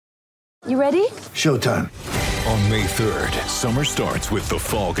You ready? Showtime. On May 3rd, summer starts with The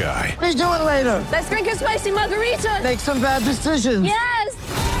Fall Guy. Let's do it later. Let's drink a spicy margarita. Make some bad decisions. Yes!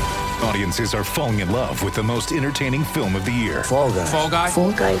 Audiences are falling in love with the most entertaining film of the year. Fall Guy. Fall Guy?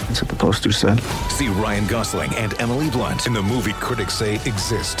 Fall guy. That's what the poster said. See Ryan Gosling and Emily Blunt in the movie critics say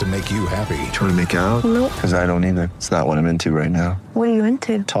exists to make you happy. Trying to make it out? Nope. Because I don't either. It's not what I'm into right now. What are you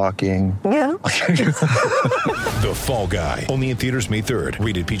into? Talking. Yeah. The Fall Guy. Only in theaters May 3rd.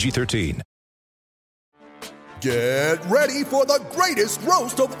 Rated PG-13. Get ready for the greatest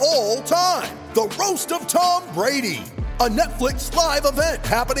roast of all time. The Roast of Tom Brady. A Netflix live event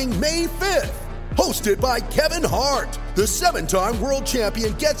happening May 5th. Hosted by Kevin Hart. The 7-time world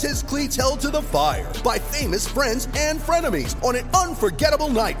champion gets his cleats held to the fire by famous friends and frenemies on an unforgettable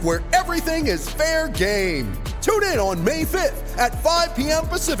night where everything is fair game. Tune in on May 5th at 5 p.m.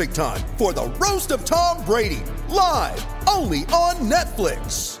 Pacific time for the Roast of Tom Brady. Live only on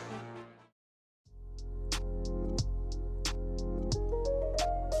Netflix.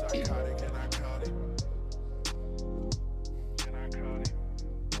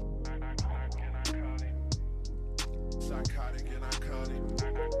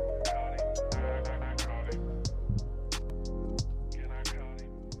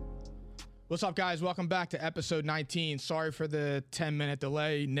 What's up, guys? Welcome back to episode 19. Sorry for the 10-minute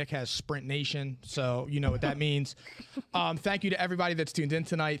delay. Nick has Sprint Nation, so you know what that means. Thank you to everybody that's tuned in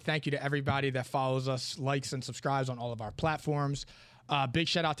tonight. Thank you to everybody that follows us, likes, and subscribes on all of our platforms. Big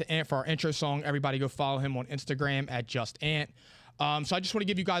shout out to Ant for our intro song. Everybody go follow him on Instagram at JustAnt. So I just want to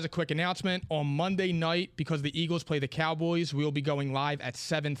give you guys a quick announcement. On Monday night, because the Eagles play the Cowboys, we will be going live at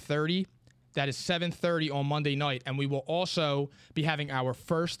 7:30. That is 7:30 on Monday night. And we will also be having our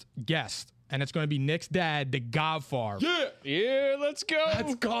first guest. And it's going to be Nick's dad, the Godfather. Yeah, let's go.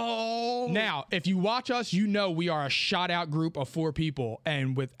 Let's go. Now, if you watch us, you know we are a shot-out group of 4 people.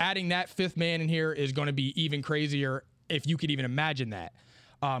 And with adding that 5th man in here is going to be even crazier, if you could even imagine that.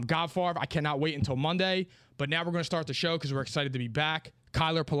 Godfather, I cannot wait until Monday. But now we're going to start the show because we're excited to be back.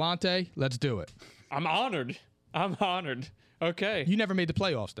 Kyler Palante, let's do it. I'm honored. Okay. You never made the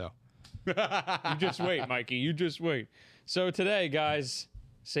playoffs, though. You just wait, Mikey. You just wait. So today, guys,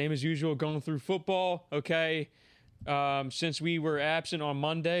 same as usual, going through football, okay? Since we were absent on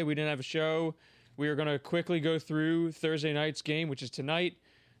Monday, we didn't have a show. We are going to quickly go through Thursday night's game, which is tonight.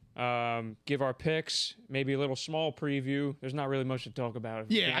 Give our picks, maybe a little small preview. There's not really much to talk about.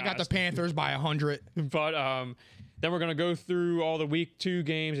 Yeah, I got the Panthers by 100. But then we're going to go through all the week 2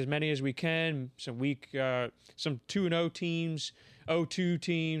 games, as many as we can. Some 2-0 teams, 0-2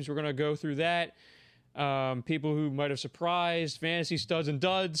 teams. We're going to go through that. People who might have surprised, fantasy studs and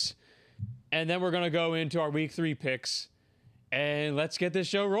duds. And then we're going to go into our week 3 picks. And let's get this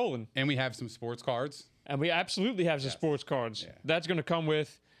show rolling. And we have some sports cards. And we absolutely have some sports cards. Yeah. That's going to come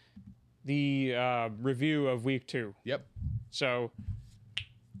with the review of week 2. Yep. So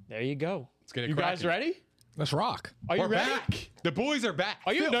there you go. Let's get it You guys cracking. ready? Let's rock. Are you We're ready? back. The boys are back.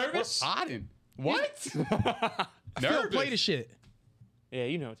 Are you Phil, nervous? We're potting. What? Phil, play the shit. Yeah,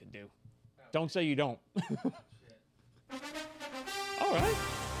 you know what to do. Don't say you don't. All right.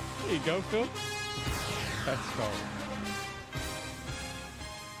 There you go, Phil. Let's go.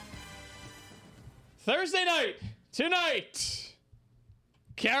 Thursday night, tonight,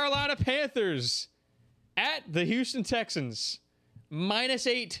 Carolina Panthers at the Houston Texans.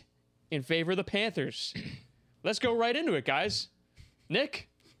 -8 in favor of the Panthers. Let's go right into it, guys. Nick?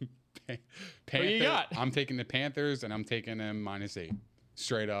 Panther, you got? I'm taking the Panthers, and I'm taking them -8.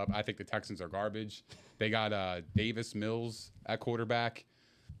 Straight up. I think the Texans are garbage. They got Davis Mills at quarterback.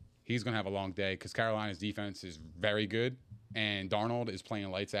 He's going to have a long day because Carolina's defense is very good, and Darnold is playing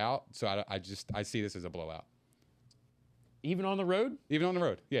lights out. So I see this as a blowout. Even on the road? Even on the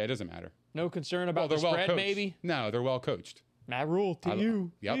road. Yeah, it doesn't matter. No concern about the they're well spread, coached. maybe? No, they're well coached. Matt Rule, to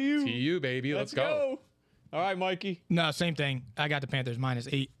you. Yep. To you. To you, baby. Let's go. All right, Mikey. No, same thing. I got the Panthers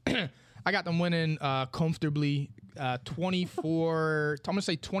 -8. I got them winning comfortably 24. I'm going to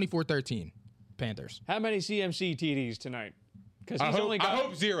say 24-13 Panthers. How many CMC TDs tonight? Because I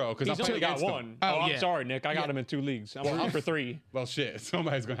hope 0 because He's I'm only got against them. 1. Oh, I'm yeah. sorry, Nick. I got him in 2 leagues. I'm for 3. Well, shit.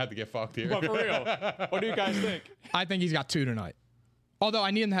 Somebody's going to have to get fucked here. But for real, what do you guys think? I think he's got 2 tonight. Although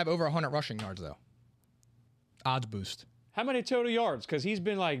I need him to have over 100 rushing yards, though. Odds boost. How many total yards? Because he's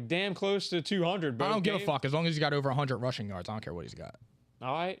been like damn close to 200. I don't give a fuck. As long as he's got over 100 rushing yards, I don't care what he's got.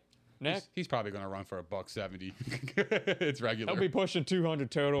 All right. Nick? He's probably going to run for $170. It's regular. He'll be pushing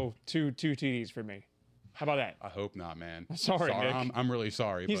 200 total, two TDs for me. How about that? I hope not, man. Sorry, Nick. I'm really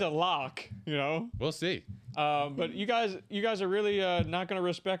sorry. He's a lock, you know. We'll see. But you guys are really not going to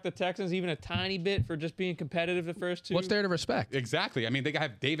respect the Texans even a tiny bit for just being competitive the first two. What's there to respect? Exactly. I mean, they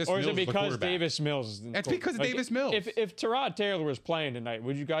have Davis Or Mills. is it the because quarterback. Davis Mills? Is It's because of Davis Mills. If Tyrod Taylor was playing tonight,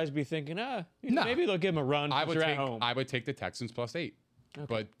 would you guys be thinking, No. maybe they'll give him a run? I would at take home. I would take the Texans +8.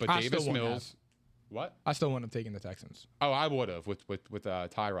 But I Davis still wouldn't Mills. What? I still wouldn't have taken the Texans. Oh, I would have with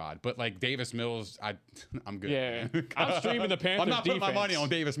Tyrod, but like Davis Mills, I'm good. Yeah. man. I'm streaming the Panthers I'm not putting my defense. money on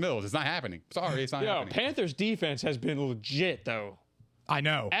Davis Mills. It's not happening. Sorry, it's not Yo, happening. Panthers defense has been legit though. I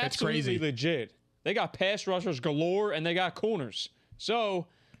know. It's Absolutely crazy. legit. They got pass rushers galore and they got corners. So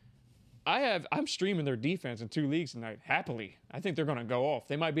I'm streaming their defense in 2 leagues tonight. Happily. I think they're gonna go off.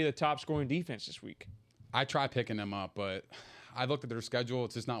 They might be the top scoring defense this week. I tried picking them up, but I looked at their schedule.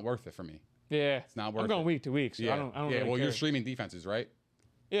 It's just not worth it for me. Yeah. It's not worth I'm going it. week to week, so I don't yeah. really Well, care. you're streaming defenses, right?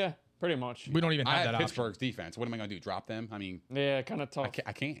 Yeah, pretty much. We don't even I have have that option. Pittsburgh's defense. What am I going to do? Drop them? I mean, Yeah, kind of tough.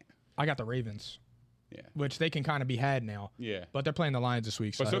 I can't. I got the Ravens, Yeah. which they can kind of be had now. Yeah. But they're playing the Lions this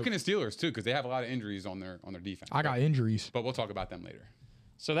week. So, But I so hope- can the Steelers too, because they have a lot of injuries on their defense. I got injuries. But we'll talk about them later.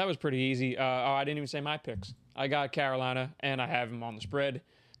 So that was pretty easy. I didn't even say my picks. I got Carolina, and I have them on the spread.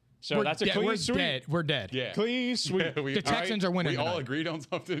 So that's a clean we're sweep. dead. We're dead. Yeah. Clean sweep. The Texans are winning We all tonight. agreed on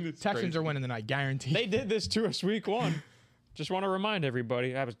something. It's Texans crazy. are winning tonight, guaranteed. They did this to us week 1. Just want to remind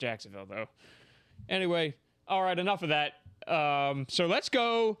everybody. That was Jacksonville, though. Anyway, all right, enough of that. So let's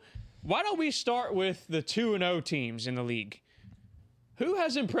go. Why don't we start with the 2-0 teams in the league? Who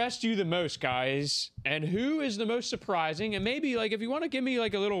has impressed you the most, guys? And who is the most surprising? And maybe, like, if you want to give me,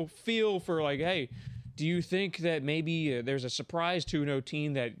 like, a little feel for, like, hey, do you think that maybe there's a surprise 2-0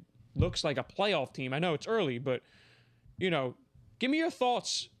 team that looks like a playoff team? I know it's early, but, give me your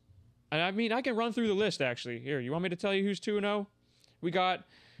thoughts. And I mean, I can run through the list, actually. Here, you want me to tell you who's 2-0? We got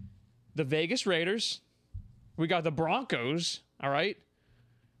the Vegas Raiders. We got the Broncos, all right?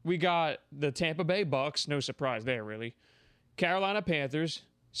 We got the Tampa Bay Bucks. No surprise there, really. Carolina Panthers,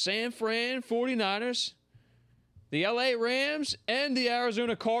 San Fran 49ers, the LA Rams, and the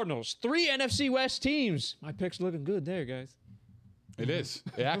Arizona Cardinals. 3 NFC West teams. My pick's looking good there, guys. It is.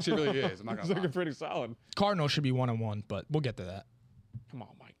 It actually really is. I'm not It's gonna lie. looking pretty solid. Cardinals should be 1-1, but we'll get to that. Come on,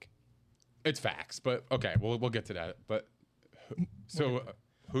 Mike. It's facts, but okay, we'll get to that. But so,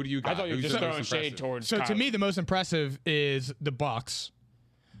 who do you got? I thought you were Who's just the most throwing shade impressive? towards So to Kyler. me, the most impressive is the Bucks.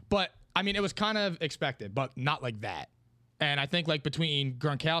 But I mean, it was kind of expected, but not like that. And I think like between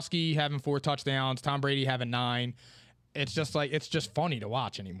Gronkowski having 4 touchdowns, Tom Brady having 9, it's just funny to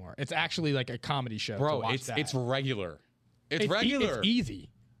watch anymore. It's actually like a comedy show. to Bro, watch that. it's regular. It's It's regular. It's easy.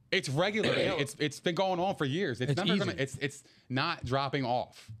 It's regular. It's been going on for years. It's never easy. gonna. It's not dropping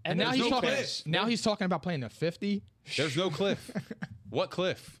off. And now there's he's no talking. cliff. Now he's talking about playing the 50. There's no cliff. What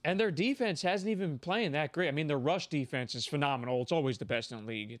cliff? And their defense hasn't even been playing that great. I mean, their rush defense is phenomenal. It's always the best in the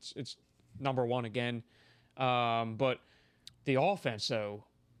league. It's number 1 again. But the offense, though,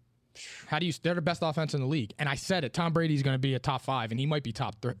 They're the best offense in the league. And I said it. Tom Brady's going to be a top 5, and he might be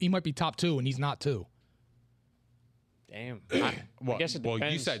top 3. He might be top 2, and he's not 2. damn. Well, guess it you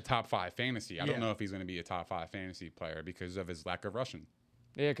depends. said top 5 fantasy. I Yeah. don't know if he's going to be a top 5 fantasy player because of his lack of rushing.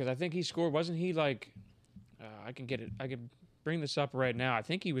 Yeah, because I think he scored. Wasn't he like? I can get it. I can bring this up right now. I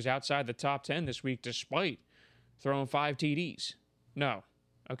think he was outside the top 10 this week, despite throwing 5 TDs. No.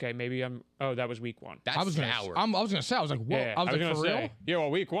 Okay, maybe I'm. Oh, that was week 1. That's I was gonna say. I was like, whoa. Yeah, I was like, gonna for real? say. Yeah, well,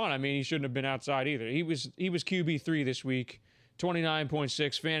 week 1. I mean, he shouldn't have been outside either. He was QB3 this week.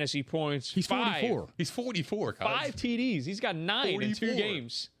 29.6 fantasy points. He's 44. He's 44. Cuz. 5 TDs. He's got 9 in 2 44.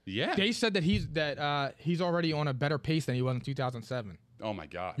 games. Yeah. They said that he's already on a better pace than he was in 2007. Oh my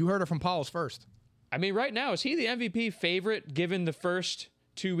God. You heard it from Pauls first. I mean, right now, is he the MVP favorite given the first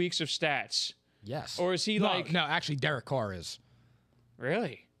 2 weeks of stats? Yes. Or is he no, like? No, actually, Derek Carr is.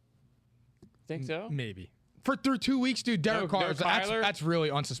 Really? Think so? Maybe. Through 2 weeks, dude, Derek Carr no is Kyler? that's really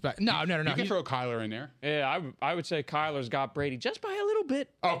unsuspected. No. You can throw Kyler in there. Yeah, I would say Kyler's got Brady just by a little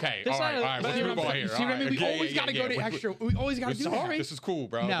bit. Okay. This All right. side- All right. Let's but- move on here. See what I mean? We always got to go to extra. We always got to do that. This is cool,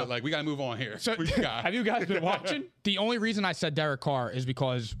 bro. No. But like, we got to move on here. So- What you got? Have you guys been watching? The only reason I said Derek Carr is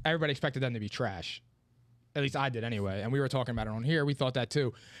because everybody expected them to be trash. At least I did anyway. And we were talking about it on here. We thought that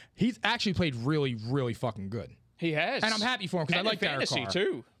too. He's actually played really, really fucking good. He has. And I'm happy for him because I And like in Derek fantasy, Carr.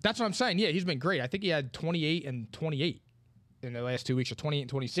 too. That's what I'm saying. Yeah, he's been great. I think he had 28 and 28 in the last 2 weeks, or 28 and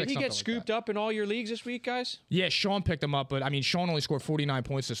 26. Did he something get like scooped that. up in all your leagues this week, guys? Yeah, Sean picked him up, but I mean, Sean only scored 49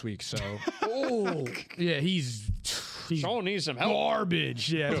 points this week, so. Oh. Yeah, he's Sean needs some help.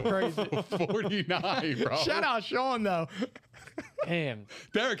 garbage. Yeah, it's crazy. 49, bro. Shout out Sean, though. Damn.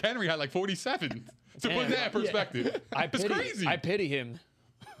 Derrick Henry had like 47. To put that in perspective, I it's pity, crazy. I pity him.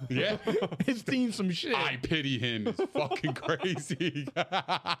 Yeah. His team's some shit. I pity him. It's fucking crazy.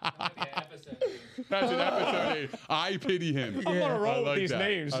 That's an episode name. I pity him. I'm gonna roll I with like these that.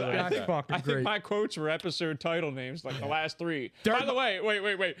 names. I like That's that. fucking I think great. my quotes were episode title names, like the last three. By the way,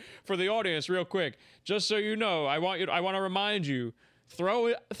 wait. For the audience, real quick, just so you know, I want to remind you,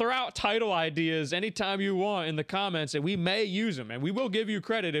 throw out title ideas anytime you want in the comments, and we may use them, and we will give you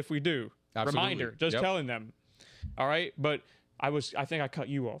credit if we do. Absolutely. Reminder, just Yep. telling them. All right, but I think I cut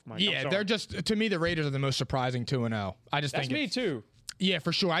you off, Mike. I'm Yeah, sorry. they're just, to me, the Raiders are the most surprising 2-0. I just That's think me it's- too. Yeah,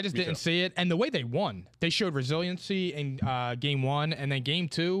 for sure. I just didn't too. see it. And the way they won, they showed resiliency in game 1. And then game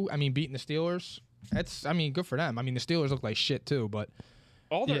 2, I mean, beating the Steelers. Good for them. I mean, the Steelers look like shit too, but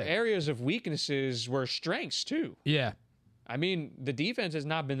All their Yeah. areas of weaknesses were strengths too. yeah. I mean, the defense has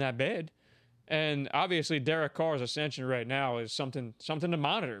not been that bad. And obviously, Derek Carr's ascension right now is something to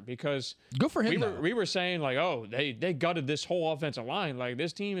monitor because Good for him, though. we were saying like, oh, they gutted this whole offensive line. Like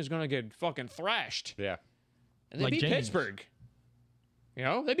this team is gonna get fucking thrashed. Yeah. And they Like beat James. Pittsburgh. You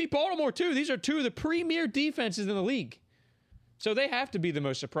know, they beat Baltimore too. These are two of the premier defenses in the league. So they have to be the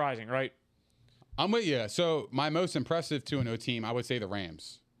most surprising, right? I'm with you. So my most impressive 2-0 team, I would say the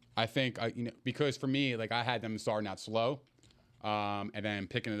Rams. I think, because for me, like I had them starting out slow, and then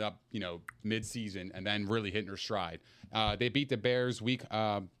picking it up, mid-season, and then really hitting their stride. They beat the Bears week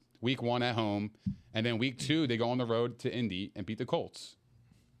 1 at home, and then week 2 they go on the road to Indy and beat the Colts.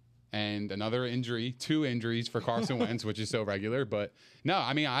 And another injury, 2 injuries for Carson Wentz, which is so regular. But no,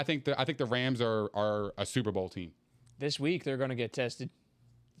 I mean, I think the Rams are a Super Bowl team. This week they're gonna get tested.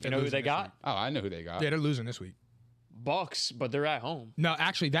 You know who losing they this got? Oh, I know who they got. Yeah, they're losing this week. Bucks, but they're at home. No,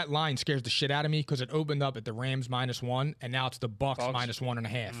 actually, that line scares the shit out of me because it opened up at the Rams -1, and now it's the Bucks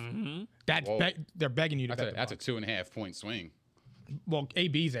 -1.5. Mm-hmm. That's they're begging you to bet. That's a Bucks. 2.5 point swing. Well,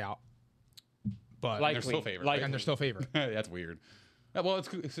 AB's out, but Likely. They're still favored. Likely. right? and they're still favored. That's weird. Well, it's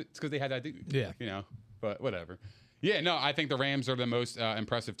because they had that dude. Yeah. But whatever. Yeah, no, I think the Rams are the most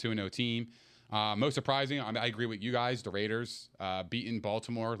impressive 2-0 team. Most surprising, I agree with you guys. The Raiders beating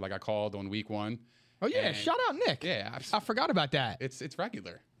Baltimore, like I called on week 1. Oh yeah, And- shout out Nick. Yeah, I forgot about that. it's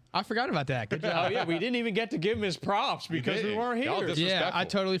regular. I forgot about that. Good Oh job. yeah, we didn't even get to give him his props because we didn't. weren't Y'all here. just- Yeah, I Disrespectful.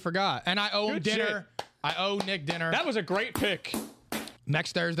 totally forgot. And I owe him Good dinner. I owe Nick dinner. That was a great pick.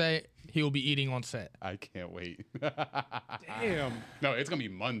 Next Thursday, he will be eating on set. I can't wait. Damn. No, it's gonna be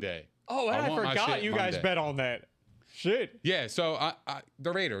Monday. Oh, and I want my forgot shit you guys Monday. bet on that. Shit. Yeah, so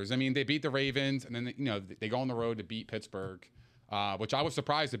the Raiders. I mean, they beat the Ravens, and then they go on the road to beat Pittsburgh, which I was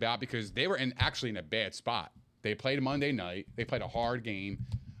surprised about because they were actually in a bad spot. They played Monday night. They played a hard game,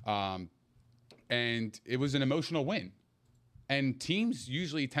 and it was an emotional win. And teams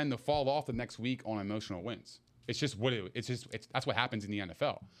usually tend to fall off the next week on emotional wins. It's just that's what happens in the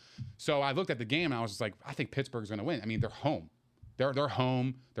NFL. So I looked at the game and I was just like, I think Pittsburgh's going to win. I mean, they're home. They're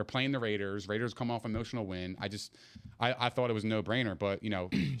home. They're playing the Raiders. Raiders come off emotional win. I thought it was a no-brainer, but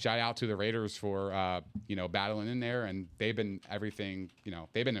shout out to the Raiders for battling in there, and they've been everything.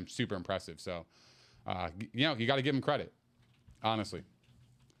 They've been super impressive. So you got to give them credit, honestly.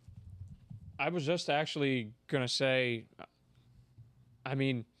 I was just actually gonna say, I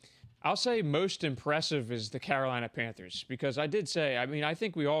mean, I'll say most impressive is the Carolina Panthers because I did say, I mean, I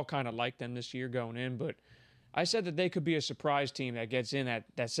think we all kind of liked them this year going in, but I said that they could be a surprise team that gets in at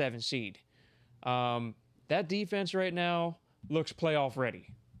that 7 seed. That defense right now looks playoff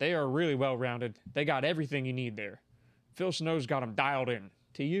ready. They are really well rounded. They got everything you need there. Phil Snow's got them dialed in.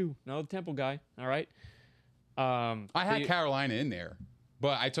 To you, no, the Temple guy. All right. I had Carolina in there,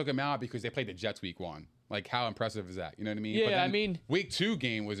 but I took them out because they played the Jets week 1. Like, how impressive is that? You know what I mean? Yeah, But then I mean- week 2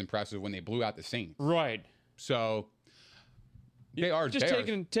 game was impressive when they blew out the Saints. Right. So they are Just they are-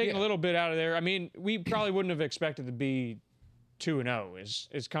 taking yeah. a little bit out of there. I mean, we probably wouldn't have expected to be 2-0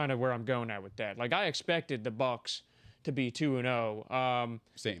 is kind of where I'm going at with that. Like I expected the Bucks to be 2-0.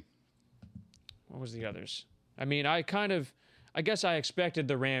 Same. What was the others? I mean, I guess I expected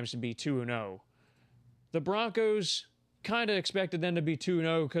the Rams to be 2-0. The Broncos kind of expected them to be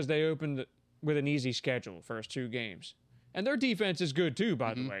 2-0 because they opened with an easy schedule first 2 games. And their defense is good too,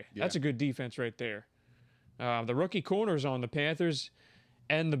 by the way. Yeah. That's a good defense right there. The rookie corners on the Panthers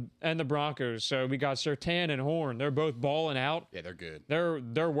and the Broncos. So we got Surtain and Horn. They're both balling out. Yeah, they're good.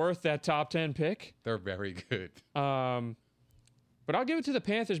 They're worth that top 10 pick. They're very good. But I'll give it to the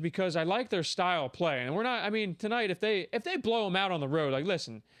Panthers because I like their style of play. And we're not, I mean, tonight, if they blow them out on the road, like,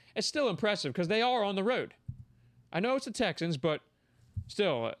 listen, it's still impressive because they are on the road. I know it's the Texans, but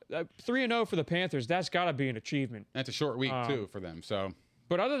still, 3-0 for the Panthers, that's got to be an achievement. That's a short week, too, for them. So,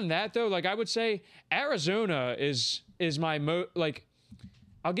 But other than that, though, like, I would say Arizona is my,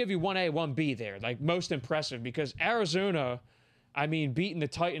 I'll give you 1A, 1B there, like, most impressive because Arizona, I mean, beating the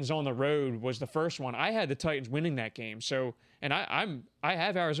Titans on the road was the first one. I had the Titans winning that game. So, and I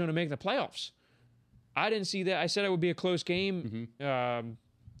have Arizona making the playoffs. I didn't see that. I said it would be a close game.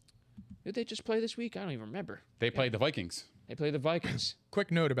 Did they just play this week? I don't even remember. They played the Vikings. They played the Vikings.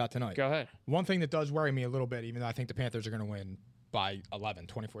 Quick note about tonight. Go ahead. One thing that does worry me a little bit, even though I think the Panthers are going to win by 11,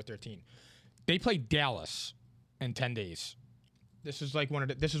 24-13. They play Dallas in 10 days. This is like one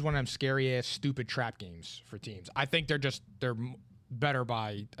of them scary ass stupid trap games for teams. I think they're better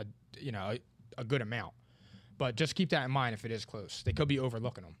by a good amount. But just keep that in mind if it is close. They could be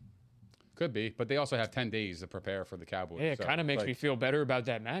overlooking them. Could be, but they also have 10 days to prepare for the Cowboys. Yeah, it so, kind of makes me feel better about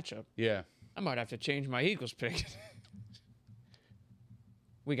that matchup. Yeah. I might have to change my Eagles pick.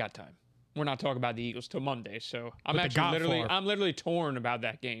 We got time. We're not talking about the Eagles till Monday, so I'm literally torn about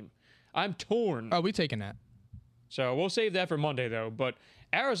that game. I'm torn. Oh, we taking that. So we'll save that for Monday, though. But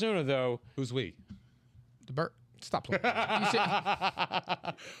Arizona, though. Who's we? The Burt. Stop playing.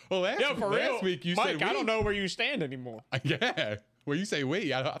 Well, last week you Mike, said we. I don't know where you stand anymore. Yeah. Well, you say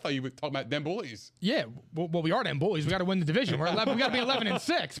we. I thought you were talking about them bullies. Yeah. Well, we are them boys. We got to win the division. We're 11. We got to be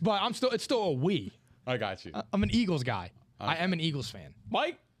 11-6. But it's still a we. I got you. I'm an Eagles guy. I am an Eagles fan.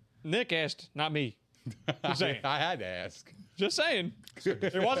 Mike, Nick asked, not me. Just saying. I had to ask. Just saying.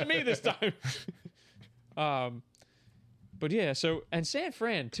 It wasn't me this time. But yeah, and San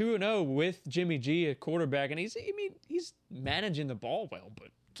Fran 2-0 with Jimmy G at quarterback, and he's managing the ball well, but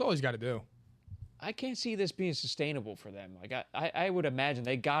That's all he's got to do. I can't see this being sustainable for them. Like I would imagine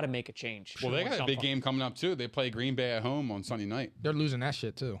they got to make a change. Well, they got a big game coming up too. They play Green Bay at home on Sunday night. They're losing that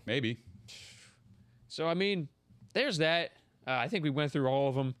shit too. Maybe. So I mean, there's that. I think we went through all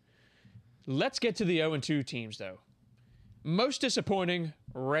of them. Let's get to the 0-2 teams though. Most disappointing.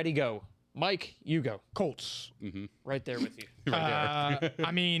 Ready, go. Mike, you go. Colts. Right there with you.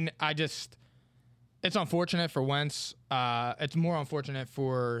 I mean, it's unfortunate for Wentz. It's more unfortunate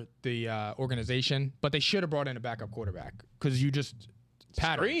for the organization, but they should have brought in a backup quarterback because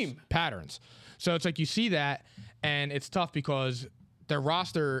patterns. So it's like you see that, and it's tough because their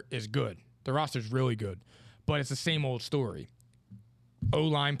roster is good. Their roster's really good, but it's the same old story.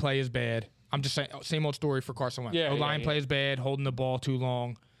 O-line play is bad. I'm just saying, same old story for Carson Wentz. O-line play is bad, holding the ball too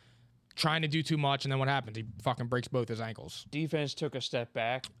long, trying to do too much, and then what happens? He fucking breaks both his ankles. Defense took a step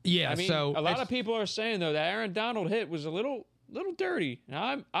back. Yeah, I mean, so a lot of people are saying though that Aaron Donald hit was a little dirty.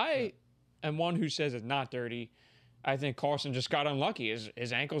 Now I am one who says it's not dirty. I think Carson just got unlucky.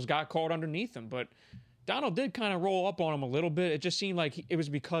 His ankles got caught underneath him, but Donald did kind of roll up on him a little bit. It just seemed like it was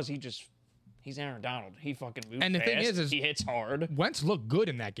because he's Aaron Donald. He fucking moves and the fast. thing is he hits hard. Wentz looked good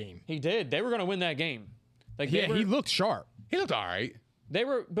in that game. He did. They were going to win that game. He looked sharp. He looked all right.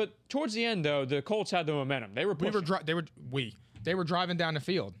 But towards the end though, the Colts had the momentum. They were pushing. They were driving down the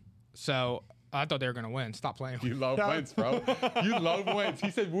field. So I thought they were going to win. Stop playing. You love Wentz, bro. You love Wentz. He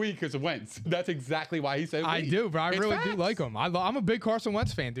said we because of Wentz. That's exactly why he said we. I do, bro. I really do facts. like him. I'm a big Carson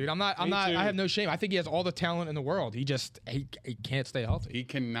Wentz fan, dude. I have no shame. I think he has all the talent in the world. He can't stay healthy. He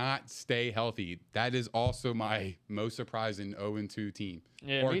cannot stay healthy. That is also my most surprising 0-2 team.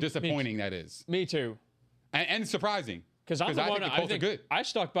 Yeah, or disappointing, that is. Me too. And surprising. Because I'm the one. I think the Colts are good. I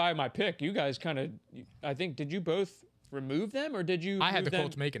stuck by my pick. You guys kind of. I think. Did you both remove them, or did you? I had move the them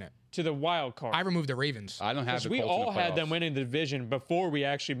Colts making it. to the wild card. I removed the Ravens. I don't have the we Colts in all the had them playoffs. winning the division before we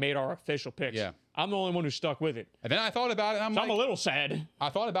actually made our official picks. Yeah. I'm the only one who stuck with it. And then I thought about it, and So I'm a little sad. I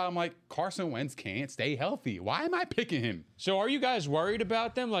thought about it, I'm like, Carson Wentz can't stay healthy. Why am I picking him? So are you guys worried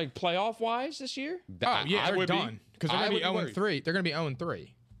about them, like playoff wise this year? Oh yeah, I they're would be. done because they're I gonna would be be 0-3. They're gonna be 0-3.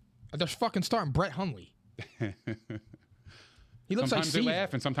 They're fucking starting Brett Hundley. He looks Sometimes like we Caesar.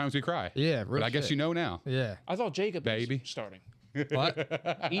 laugh and sometimes we cry. Yeah, But I guess shit. you know now. Yeah. I thought Jacob Baby. was starting. What?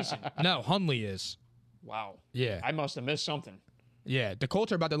 Eason. No, Hundley is. Wow. Yeah. I must have missed something. Yeah. The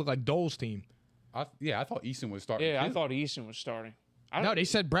Colts are about to look like Dole's team. I thought Eason was starting. Yeah, I too. thought Eason was starting. No, they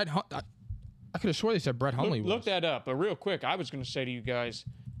said Brett. I could have sworn they said Brett Hundley was. Look that up. But real quick, I was going to say to you guys,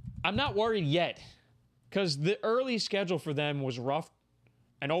 I'm not worried yet because the early schedule for them was rough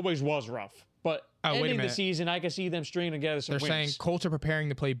and always was rough. But wait a ending the minute. season, I can see them stringing together some They're saying wins. Colts are preparing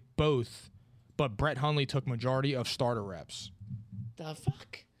to play both, but Brett Hundley took majority of starter reps. The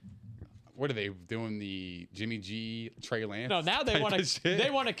fuck? What are they doing? The Jimmy G, Trey Lance? No, now they type want of to. shit? They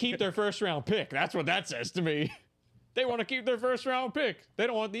want to keep their first round pick. That's what that says to me. They want to keep their first round pick. They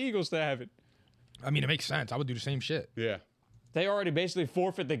don't want the Eagles to have it. I mean, it makes sense. I would do the same shit. Yeah. They already basically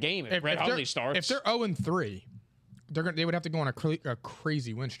forfeit the game if Brett Hundley starts. If they're 0-3, they would have to go on a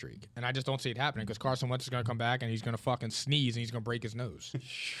crazy win streak, and I just don't see it happening because Carson Wentz is going to come back and he's going to fucking sneeze and he's going to break his nose.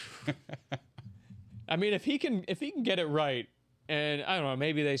 I mean, if he can get it right, And I don't know,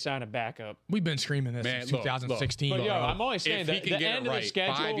 maybe they sign a backup. We've been screaming this Man, since look, 2016. But yo, bro. I'm only saying If that he the can get end it of the right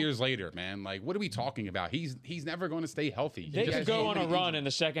schedule. 5 years later, man, like what are we talking about? He's never going to stay healthy. They He could has go so on a many run injuries. in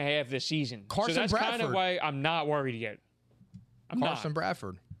the second half of this season. Carson so that's kind of Bradford. why I'm not worried yet. I'm Carson not.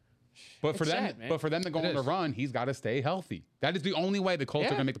 Bradford. But for It's them, sad, man. but for them to go It on a is. run, he's got to stay healthy. That is the only way the Colts Yeah.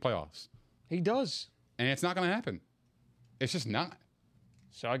 are going to make the playoffs, He does. and it's not going to happen. It's just not.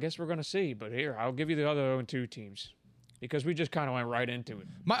 So I guess we're going to see. But here, I'll give you the other 0-2 teams because we just kind of went right into it.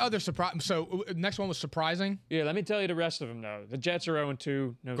 My other surprise. So next one was surprising. Yeah, let me tell you the rest of them, though. The Jets are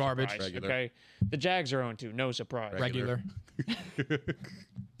 0-2. No Garbage. surprise. Regular. Okay. The Jags are 0-2. No surprise. Regular.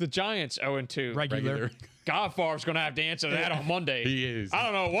 The Giants 0-2. Regular. Godfar's going to have to answer that on Monday. He is. I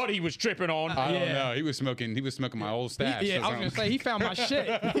don't know what he was tripping on. I don't Yeah. know. He was smoking my old stash. Yeah, or I was gonna something. say he found my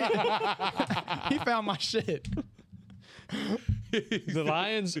shit. He found my shit. The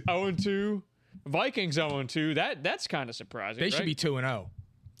Lions 0-2. Vikings 0-2. That's kind of surprising. They should right? be 2-0.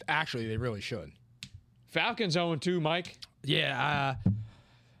 Actually, they really should. Falcons 0-2, Mike. Yeah,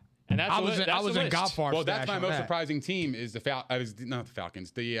 And that's I the was li- in, that's I was the in list. Godfar. Well, that's stash my on most that. surprising team is not the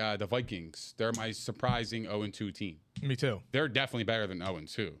Falcons, the Vikings. They're my surprising 0-2 team. Me too. They're definitely better than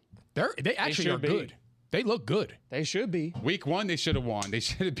 0-2. They actually should are be. good. They look good. They should be. Week 1, they should have won. They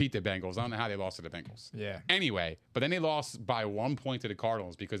should have beat the Bengals. I don't know how they lost to the Bengals. Yeah. Anyway, but then they lost by 1 point to the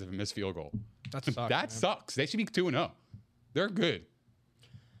Cardinals because of a missed field goal. That sucks. That sucks. They should be 2-0. They're good.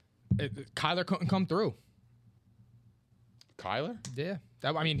 Kyler couldn't come through. Kyler? Yeah.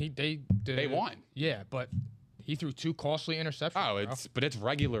 They won. Yeah, but he threw 2 costly interceptions. Oh, bro. but it's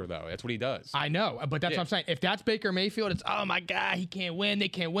regular though. That's what he does. I know, but that's Yeah. what I'm saying. If that's Baker Mayfield, it's oh my god, he can't win. They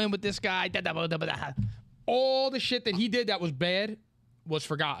can't win with this guy. Da, da, da, da, da, da. All the shit that he did that was bad was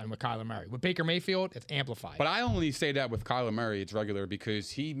forgotten with Kyler Murray. With Baker Mayfield, it's amplified. But I only say that with Kyler Murray, it's regular because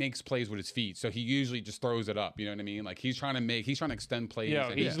he makes plays with his feet. So he usually just throws it up. You know what I mean? Like he's trying to extend plays. Yeah,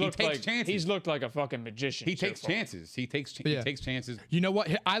 and he's he looked takes like chances. he's looked like a fucking magician. He so takes far. chances. He takes chances. You know what?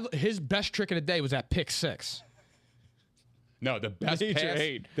 His best trick of the day was that pick 6. No, the best Need your pass.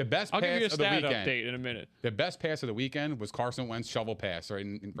 aid. The best I'll give you a pass of the stat weekend. update in a minute. The best pass of the weekend was Carson Wentz shovel pass right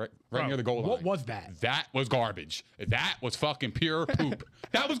near the goal line. What was that? That was garbage. That was fucking pure poop.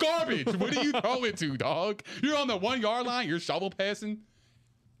 That was garbage. What are you throwing to, dog? You're on the 1 yard line. You're shovel passing.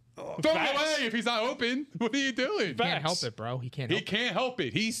 Throw it facts. away if he's not open. What are you doing? Can't help it, bro. He can't He help can't help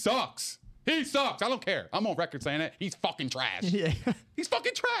it. He sucks. He sucks. I don't care. I'm on record saying it. He's fucking trash. Yeah. He's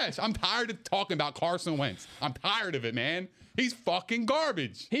fucking trash. I'm tired of talking about Carson Wentz. I'm tired of it, man. He's fucking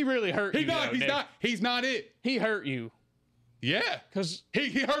garbage. He really hurt you. though, Nick. He's not it. He hurt you. Yeah. 'Cause-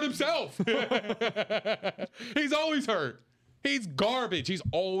 he hurt himself. He's always hurt. He's garbage. He's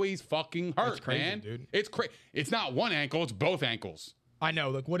always fucking hurt, That's crazy, man. dude. It's crazy. It's not one ankle, it's both ankles. I know.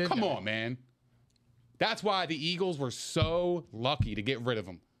 Like, what is Come that? on, man. That's why the Eagles were so lucky to get rid of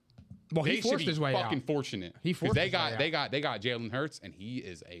him. Well, They he should forced be his way fucking out. fortunate. He 'Cause forced they his got way they got Jalen Hurts, and he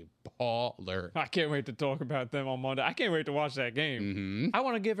is a baller. I can't wait to talk about them on Monday. I can't wait to watch that game. Mm-hmm. I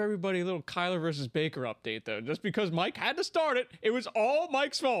want to give everybody a little Kyler versus Baker update, though, just because Mike had to start it. It was all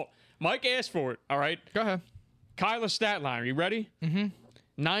Mike's fault. Mike asked for it, all right? Go ahead. Kyler's stat line. Are you ready? Mm-hmm.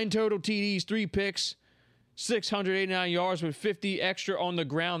 9 total TDs, 3 picks, 689 yards with 50 extra on the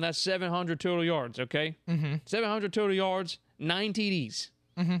ground. That's 700 total yards, okay? Mm-hmm. 700 total yards, 9 TDs.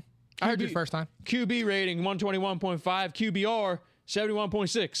 I heard you the first time. QB rating 121.5, QBR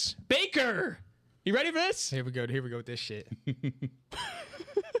 71.6. Baker! You ready for this? Here we go with this shit.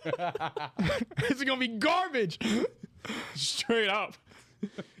 This is gonna be garbage. Straight up.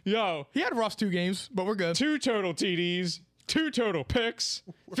 Yo, He had Russ 2 games, but we're good. 2 total TDs, 2 total picks,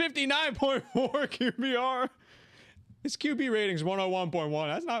 59.4 QBR. His QB rating's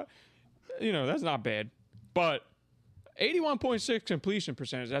 101.1. That's not bad. But 81.6 completion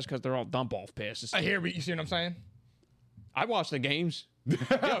percentage, that's because they're all dump off passes. I hear me. You see what I'm saying? I watched the games. Yo,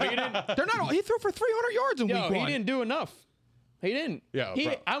 he didn't. They're not all. He threw for 300 yards in Yo, week 1. he didn't do enough. He didn't. Yeah,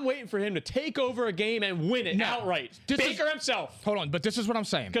 bro. I'm waiting for him to take over a game and win it outright. This Baker is- himself. Hold on, but this is what I'm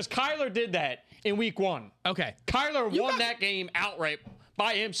saying. Because Kyler did that in week 1. Okay, Kyler You won got- that game outright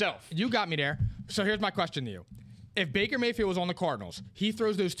by himself. you got me there. So here's my question to you. If Baker Mayfield was on the Cardinals, he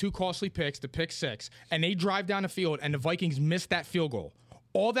throws those 2 costly picks, the pick 6, and they drive down the field and the Vikings miss that field goal.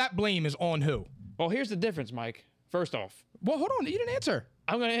 All that blame is on who? Well, here's the difference, Mike. First off, Well, hold on. You didn't answer.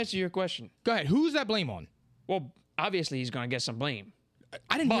 I'm going to answer your question. Go ahead. Who's that blame on? Well, obviously, he's going to get some blame.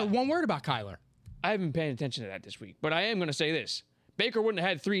 I didn't hear one word about Kyler. I haven't been paying attention to that this week, but I am going to say this. Baker wouldn't have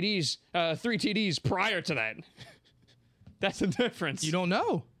had 3 TDs prior to that. That's the difference. You don't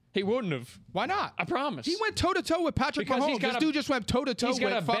know. He wouldn't have. Why not? I promise. He went toe-to-toe with Patrick Because he's Mahomes. got This a- dude just went toe-to-toe He's with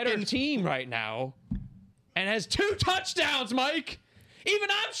got a better fucking... team right now. and has 2 touchdowns, Mike. Even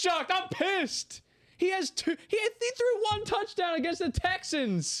I'm shocked. I'm pissed. He has 2. He threw 1 touchdown against the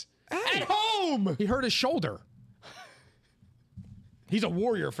Texans at home. He hurt his shoulder. He's a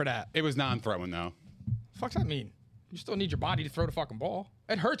warrior for that. It was non-throwing though. Fuck's that mean? You still need your body to throw the fucking ball.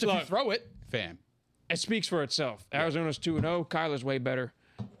 It hurts if you Look. throw it. Fam. It speaks for itself. Arizona's 2-0. Kyler's way better.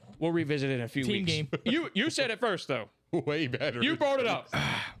 We'll revisit it in a few Team weeks. game. You said it first though. Way better. You brought it up.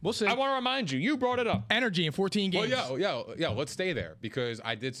 We'll see. I want to remind you. You brought it up. Energy in 14 games. Well, yo, let's stay there because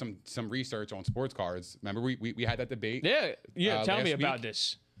I did some research on sports cards. Remember we had that debate? Yeah. Tell me last about week.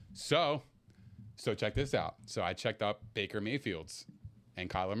 this. So check this out. So I checked up Baker Mayfield's and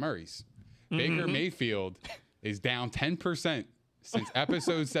Kyler Murray's. Baker Mayfield is down 10% since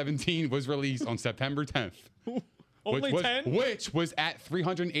episode 17 was released on September 10th. Only 10? Which was at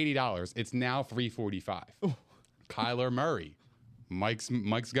 $380. It's now $345. Kyler Murray, Mike's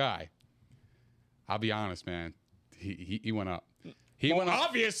guy. I'll be honest, man. He went up. He went up.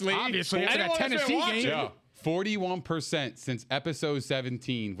 Obviously after that Anyone that's been Tennessee watching- game. Yeah, 41% since episode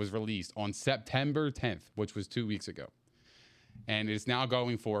 17 was released on September 10th, which was 2 weeks ago. And it's now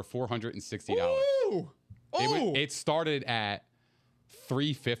going for $460. Ooh. It started at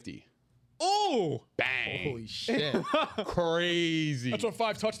 $350. Ooh. Bang. Holy shit. Crazy. That's what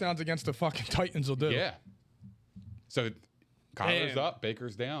 5 touchdowns against the fucking Titans will do. Yeah. So Kyler's Damn. up,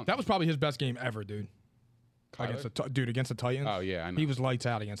 Baker's down. That was probably his best game ever, dude. Kyler? Against the Titans. Oh, yeah, I know. He was lights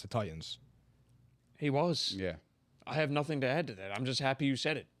out against the Titans. He was. Yeah. I have nothing to add to that. I'm just happy you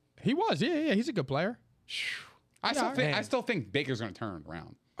said it. He was. Yeah. He's a good player. I still think Baker's going to turn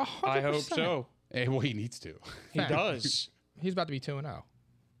around. 100%. I hope so. Well, he needs to. He does. He's about to be 2-0.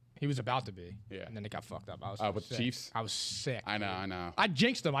 He was about to be. Yeah. And then it got fucked up. I was With the sick. Chiefs? I was sick. I know, dude. I know. I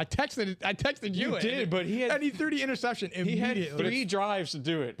jinxed him. I texted you. did, but he had- and he threw the interception He had immediately. 3 drives to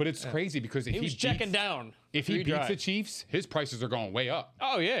do it. But it's crazy because if he was checking down. If he 3 beats the drives. Chiefs, his prices are going way up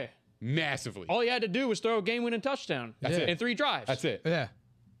Oh, yeah. massively. All he had to do was throw a game-winning touchdown. That's it. In 3 drives. That's it. Yeah.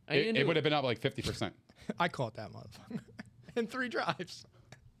 And he didn't It do would have been up like 50%. I caught that motherfucker. In 3 drives.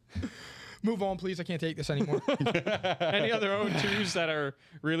 Move on, please. I can't take this anymore. Any other 0-2s that are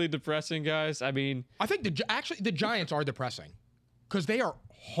really depressing, guys? I mean, I think the Giants are depressing because they are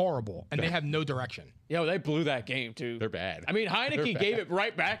horrible and they have no direction. they blew that game, too. They're bad. I mean, Heineke gave it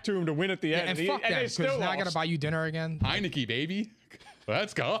right back to him to win at the end. And He- fuck them they because still now I got to lost. buy you dinner again. Heineke, baby.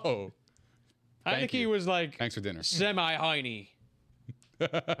 Let's go. Thank Heineke you. was like Thanks for dinner. semi-Heine.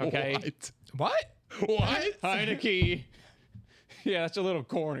 Okay. What? What? Heineke. Yeah, that's a little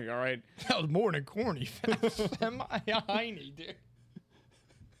corny, all right? That was more than corny. Semi-Heine, dude.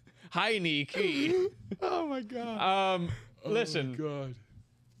 Heineke. Oh my god. Listen. God.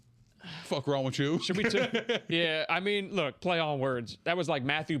 Fuck wrong with you? Should we yeah, I mean, look, play on words. That was like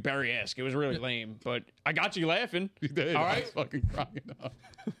Matthew Berry-esque. It was really lame, but I got you laughing. You did. All I right? was fucking crying up.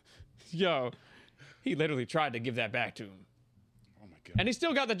 Yo, he literally tried to give that back to him. Oh my god. And he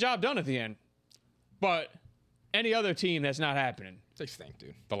still got the job done at the end. But any other team, that's not happening. They stink,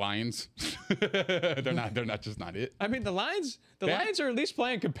 dude. The Lions. They're not just not it. I mean, the Lions Yeah. are at least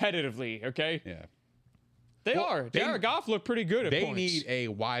playing competitively, okay? Yeah. They Well, are. they- Jared Goff looked pretty good at They points. need a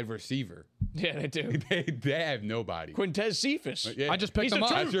wide receiver. Yeah, they do. They have nobody. Quintez Cephas. Yeah. I just picked He's him a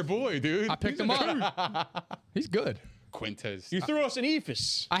up. That's your boy, dude. I picked him up. He's good. Quintez. You threw us an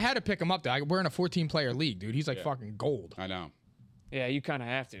Ephus. I had to pick him up, though. We're in a 14-player league, dude. He's like fucking gold. I know. Yeah, you kind of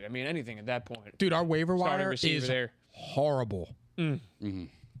have to. I mean, anything at that point. Dude, our waiver Starting wire receiver is there. horrible.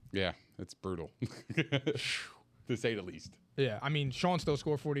 Yeah, it's brutal. To say the least. Yeah, I mean, Sean still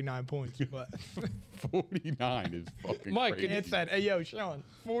scored 49 points, but 49 is fucking Mike, crazy. it's that, hey, yo, Sean,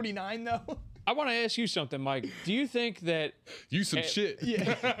 49, though? I want to ask you something, Mike. Do you think that You some shit.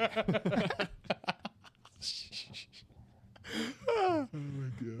 Yeah.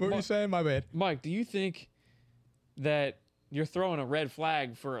 What were you saying? My bad. Mike, do you think that you're throwing a red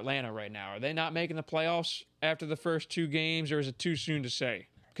flag for Atlanta right now? Are they not making the playoffs after the first 2 games, or is it too soon to say?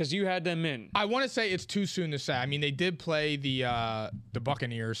 Because you had them in. I want to say it's too soon to say. I mean, they did play the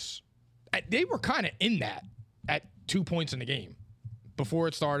Buccaneers. They were kind of in that at 2 points in the game before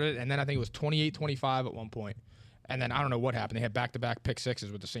it started, and then I think it was 28-25 at one point. And then I don't know what happened. They had back-to-back pick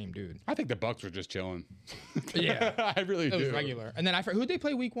sixes with the same dude. I think the Bucks were just chilling. Yeah. I really It do. was regular. And then I forgot, who'd they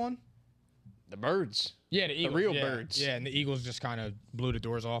play week 1? The Birds. Yeah, the Eagles. real yeah. Birds. Yeah, and the Eagles just kind of blew the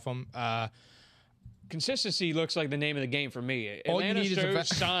doors off them. Consistency looks like the name of the game for me. All you Atlanta need is a shows vet-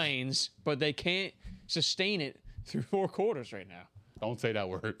 signs, but they can't sustain it through 4 quarters right now. Don't say that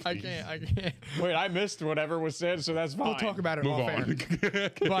word. I please. can't. Wait, I missed whatever was said, so that's fine. We'll talk about it Move off air. on.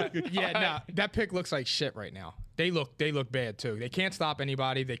 But yeah, no, that pick looks like shit right now. They look bad too. They can't stop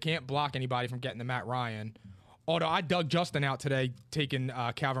anybody. They can't block anybody from getting to Matt Ryan. Although I dug Justin out today, taking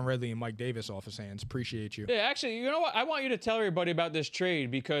Calvin Ridley and Mike Davis off his hands. Appreciate you. Yeah, actually, you know what? I want you to tell everybody about this trade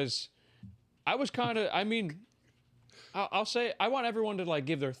because I was kind of. I mean, I'll say I want everyone to like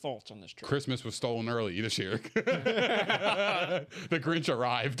give their thoughts on this trade. Christmas was stolen early this year. The Grinch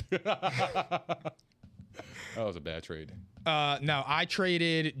arrived. That was a bad trade. No, I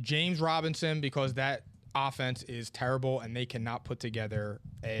traded James Robinson because that offense is terrible and they cannot put together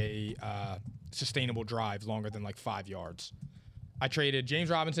a sustainable drive longer than like 5 yards. I traded James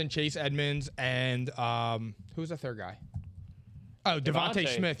Robinson, Chase Edmonds, and who's the third guy? Oh, Devontae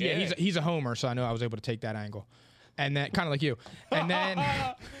Smith. Yeah, he's a homer, so I know I was able to take that angle. And then, kind of like you. And then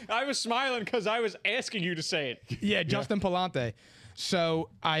I was smiling because I was asking you to say it. Yeah, Justin Palante. So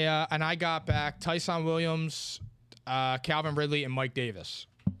I got back Tyson Williams, Calvin Ridley, and Mike Davis.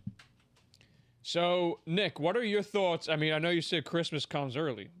 So, Nick, what are your thoughts? I mean, I know you said Christmas comes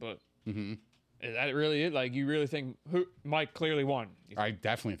early, but is that really it? Like, you really think Mike clearly won? I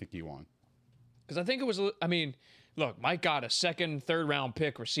definitely think he won. Because I think it was, I mean, look, Mike got a second, third round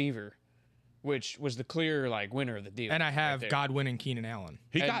pick receiver, which was the clear like winner of the deal. And I have Godwin and Keenan Allen.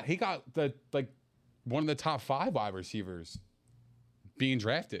 He got the one of the top 5 wide receivers being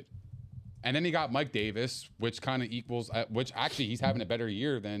drafted. And then he got Mike Davis, which kind of equals, which actually he's having a better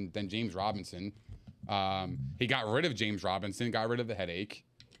year than James Robinson. He got rid of James Robinson, got rid of the headache,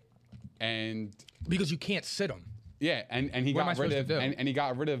 and because you can't sit him. Yeah, and he got rid of and he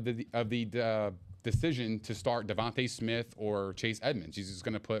got rid of the decision to start Devontae Smith or Chase Edmonds. He's just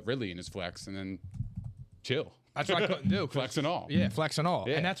going to put Ridley in his flex and then chill. That's what I couldn't do. Flex and all. Yeah, flex and all.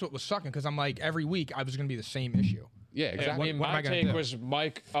 Yeah. And that's what was sucking because I'm like, every week I was going to be the same issue. Yeah, exactly. I mean, my take was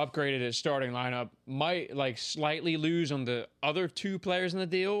Mike upgraded his starting lineup. Might like slightly lose on the other 2 players in the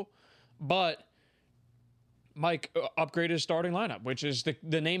deal, but Mike upgraded his starting lineup, which is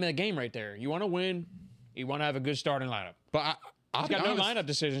the name of the game right there. You want to win, you want to have a good starting lineup. But He's got no lineup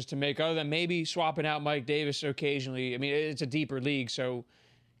decisions to make other than maybe swapping out Mike Davis occasionally. I mean, it's a deeper league, so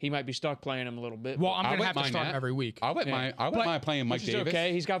he might be stuck playing him a little bit. Well, I'm going to have to start him every week. I wouldn't mind playing Mike Davis.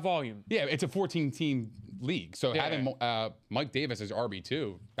 Okay, he's got volume. Yeah, it's a 14-team league, so having Mike Davis as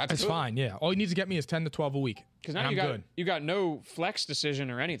RB2, that's fine. Yeah, all he needs to get me is 10 to 12 a week. Because now you got no flex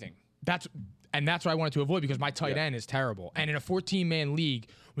decision or anything. That's what I wanted to avoid because my tight end is terrible. And in a 14-man league,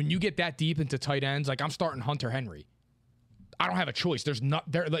 when you get that deep into tight ends, like I'm starting Hunter Henry. I don't have a choice. There's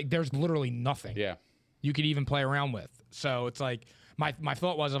literally nothing. Yeah. You could even play around with. So it's like my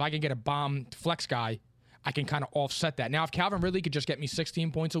thought was if I can get a bomb flex guy, I can kind of offset that. Now if Calvin Ridley could just get me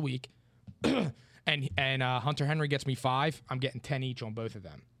 16 points a week, and Hunter Henry gets me 5, I'm getting 10 each on both of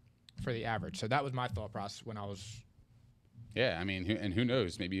them for the average. So that was my thought process when I was. Yeah, I mean, and who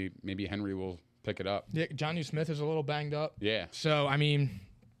knows? Maybe Henry will pick it up. Yeah, Jonnu Smith is a little banged up. Yeah. So I mean,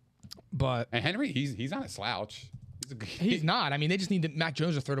 but and Henry, he's not a slouch. He's not. I mean, they just need Mac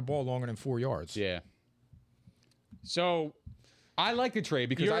Jones to throw the ball longer than 4 yards. Yeah. So I like the trade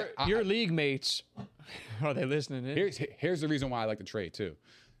because your league mates are they listening in? Here's the reason why I like the trade too,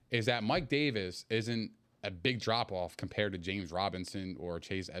 is that Mike Davis isn't a big drop off compared to James Robinson or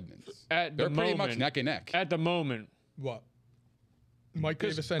Chase Edmonds. They're pretty much neck and neck at the moment. What? Mike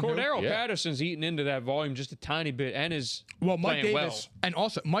Davis and Cordero Patterson's eating into that volume just a tiny bit and is Mike Davis and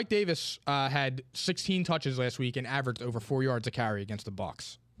also Mike Davis had 16 touches last week and averaged over 4 yards a carry against the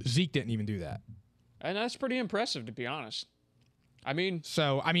Bucs. Zeke didn't even do that, and that's pretty impressive to be honest. I mean,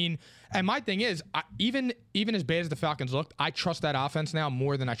 and my thing is, even as bad as the Falcons looked, I trust that offense now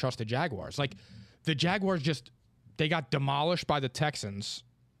more than I trust the Jaguars. Like the Jaguars they got demolished by the Texans.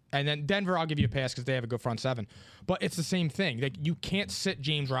 And then Denver, I'll give you a pass because they have a good front 7. But it's the same thing. Like you can't sit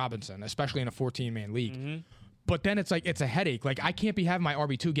James Robinson, especially in a 14-man league. Mm-hmm. But then it's like it's a headache. Like I can't be having my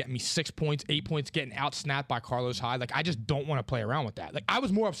RB2 getting me 6 points, 8 points, getting out-snapped by Carlos Hyde. Like I just don't want to play around with that. Like I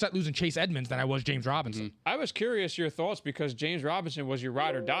was more upset losing Chase Edmonds than I was James Robinson. Mm-hmm. I was curious your thoughts because James Robinson was your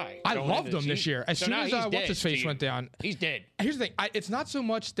ride or die. I loved him this year. As soon as what's his face went down, he's dead. Here's the thing. It's not so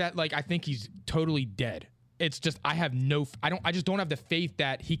much that like I think he's totally dead. It's just I just don't have the faith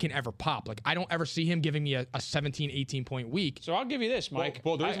that he can ever pop. Like I don't ever see him giving me a 17, 18 point week. So I'll give you this, Mike.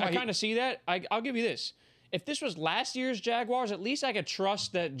 Well, I kind of see that. I'll give you this. If this was last year's Jaguars, at least I could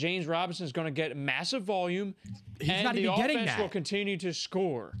trust that James Robinson is going to get massive volume. He's and not even getting that. The offense will continue to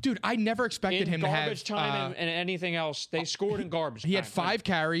score. Dude, I never expected him to have garbage time and anything else. They scored in garbage time. He had 5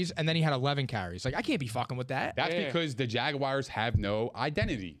 carries and then he had 11 carries. Like I can't be fucking with that. That's because the Jaguars have no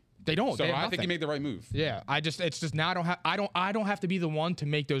identity. They don't. So I think he made the right move. Yeah, it's just now I don't have to be the one to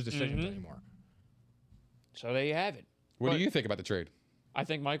make those decisions anymore. So there you have it. What do you think about the trade? I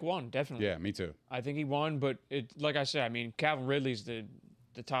think Mike won, definitely. Yeah, me too. I think he won, but like I said, I mean, Calvin Ridley's the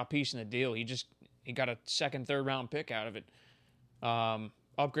top piece in the deal. He got a second, third round pick out of it.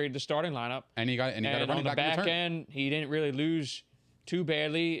 Upgraded the starting lineup. And he got a running on the back in back end, he didn't really lose too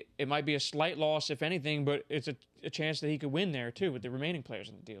badly. It might be a slight loss, if anything, but it's a chance that he could win there, too, with the remaining players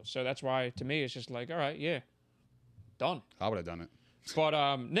in the deal. So that's why, to me, it's just like, all right, yeah, done. I would have done it.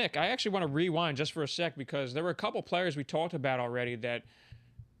 But, Nick, I actually want to rewind just for a sec because there were a couple players we talked about already that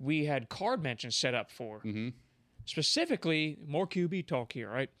we had card mentions set up for. Mm-hmm. Specifically, more QB talk here,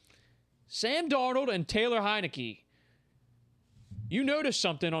 right? Sam Darnold and Taylor Heineke. You noticed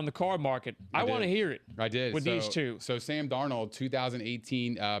something on the card market. I want to hear it. I did. With these two. So Sam Darnold,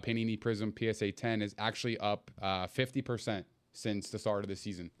 2018 Panini Prism PSA 10 is actually up 50% since the start of the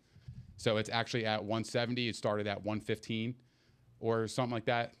season. So it's actually at 170. It started at 115 or something like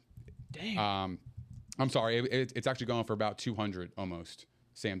that. Damn. I'm sorry. It's actually going for about 200 almost.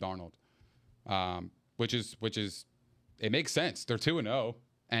 Sam Darnold, which is it makes sense. They're 2-0,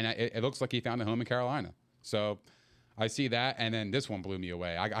 and it looks like he found a home in Carolina. So I see that, and then this one blew me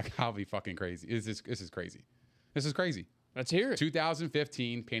away. I'll be fucking crazy. This is crazy. This is crazy. Let's hear it.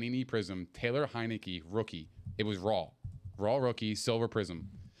 2015 Panini Prism Taylor Heineke rookie. It was raw rookie silver prism.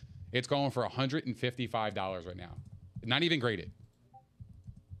 It's going for $155 right now. Not even graded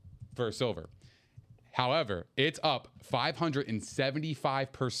for silver. However, it's up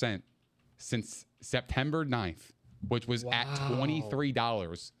 575% since September 9th, which was at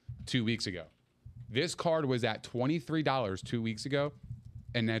 $23 2 weeks ago. This card was at $23 2 weeks ago,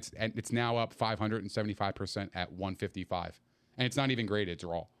 and it's now up 575% at $155. And it's not even graded, it's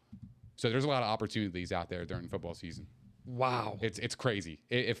raw. So there's a lot of opportunities out there during football season. Wow. It's crazy.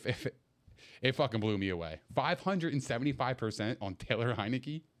 It fucking blew me away. 575% on Taylor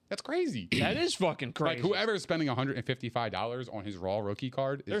Heineke. That's crazy. That is fucking crazy. Like whoever is spending $155 on his raw rookie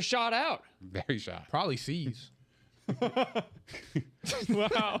card, they're shot out. Very shot. Probably C's.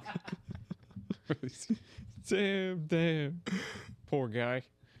 Wow. Damn. Poor guy.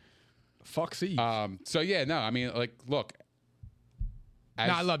 Fuck C's. So yeah, no, I mean, like, look.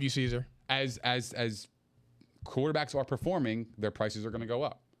 I love you, Caesar. As quarterbacks are performing, their prices are going to go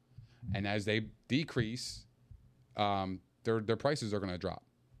up, and as they decrease, their prices are going to drop.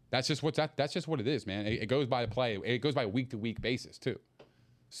 That's just what it is, man. It goes by the play. It goes by week to week basis too.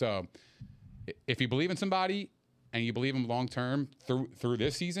 So, if you believe in somebody and you believe them long term through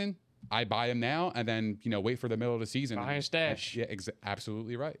this season, I buy them now and then wait for the middle of the season. Buy a stash. Yeah,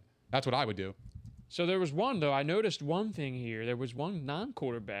 absolutely right. That's what I would do. So there was one though. I noticed one thing here. There was one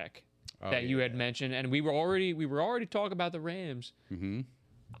non-quarterback that you had mentioned, and we were already talking about the Rams. Mm-hmm.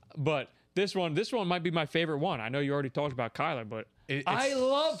 But this one might be my favorite one. I know you already talked about Kyler, but I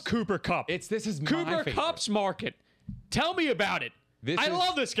love Cooper Kupp. This is Cooper my favorite. Kupp's market. Tell me about it. I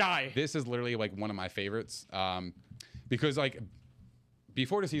love this guy. This is literally like one of my favorites because like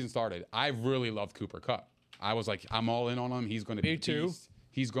before the season started, I really loved Cooper Kupp. I was like, I'm all in on him. He's going to be Me too. beast.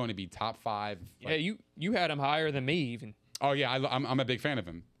 He's going to be top 5. Yeah, you had him higher than me even. Oh yeah, I'm a big fan of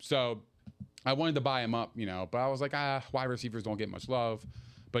him. So I wanted to buy him up, but I was like, wide receivers don't get much love.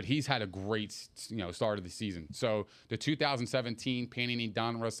 But he's had a great, start of the season. So the 2017 Panini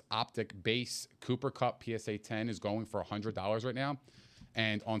Donruss Optic Base Cooper Kupp PSA 10 is going for $100 right now,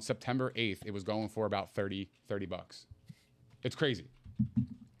 and on September 8th it was going for about $30. It's crazy.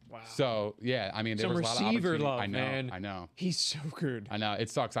 Wow. So yeah, I mean, there Some was a lot of receiver opportunity. love, man. I know. He's so good. I know. It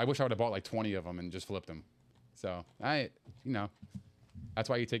sucks. I wish I would have bought like 20 of them and just flipped them. So that's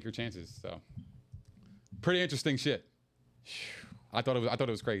why you take your chances. So pretty interesting shit. I thought it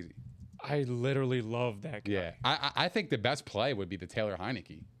was crazy. I literally love that guy. Yeah, I think the best play would be the Taylor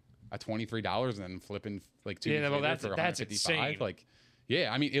Heineke at $23 and then flipping like 2 Yeah, well, that's for that's 155. insane. Like,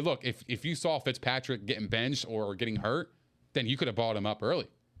 yeah, I mean, look, if you saw Fitzpatrick getting benched or getting hurt, then you could have bought him up early,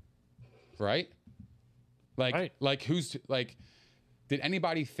 right? Like who's like? Did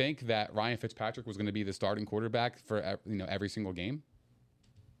anybody think that Ryan Fitzpatrick was going to be the starting quarterback for every single game?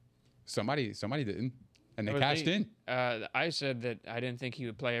 Somebody didn't. And they cashed in. I said that I didn't think he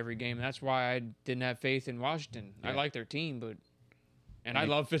would play every game. That's why I didn't have faith in Washington. Yeah. I like their team, and I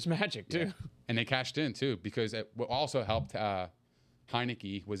love Fitzmagic too. Yeah. And they cashed in too because what also helped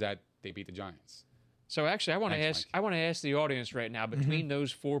Heineke was that they beat the Giants. So actually, I want to ask the audience right now between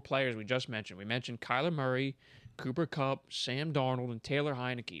those 4 players we just mentioned. We mentioned Kyler Murray, Cooper Kupp, Sam Darnold, and Taylor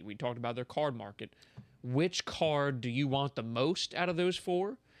Heineke. We talked about their card market. Which card do you want the most out of those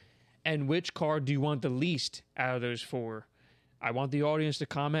 4? And which card do you want the least out of those 4? I want the audience to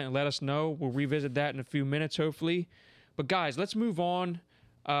comment and let us know. We'll revisit that in a few minutes, hopefully. But guys, let's move on.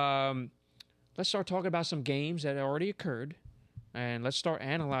 Let's start talking about some games that already occurred. and let's start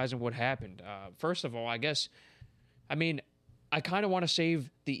analyzing what happened. First of all, I kind of want to save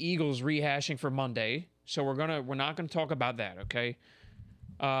the Eagles rehashing for Monday, so we're not gonna talk about that, okay?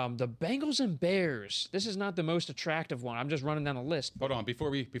 The Bengals and Bears. This is not the most attractive one. I'm just running down the list. Hold on, before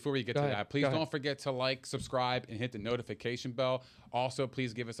we get to that, please don't forget to like, subscribe, and hit the notification bell. Also,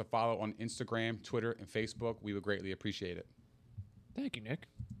 please give us a follow on Instagram, Twitter, and Facebook. We would greatly appreciate it. Thank you, Nick.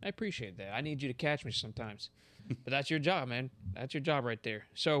 I appreciate that. I need you to catch me sometimes. But that's your job, man. That's your job right there.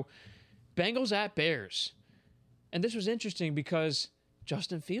 So, Bengals at Bears. And this was interesting because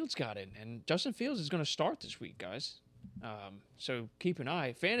Justin Fields got in. And Justin Fields is going to start this week, guys. So keep an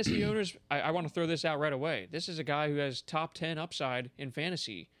eye. Fantasy owners, I want to throw this out right away. This is a guy who has top 10 upside in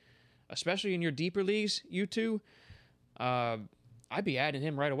fantasy, especially in your deeper leagues, you two. I'd be adding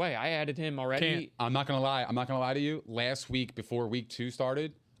him right away. I added him already. I'm not gonna lie to you. Last week, before week 2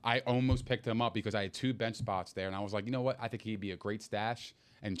 started, I almost picked him up because I had 2 bench spots there, and I was like, you know what? I think he'd be a great stash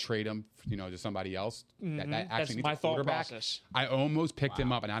and trade him, to somebody else that actually needs my a thought quarterback. process. I almost picked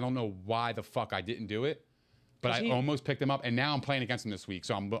him up, and I don't know why the fuck I didn't do it. But I almost picked him up, and now I'm playing against him this week,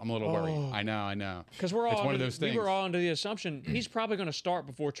 so I'm a little worried. I know. Because it's one of those things. We were all under the assumption he's probably going to start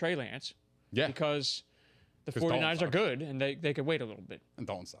before Trey Lance. Yeah. Because the 'Cause Dalton 49ers are good, and they could wait a little bit. And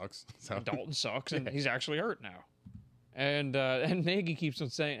Dalton sucks. So. Dalton sucks, and he's actually hurt now. And Nagy keeps on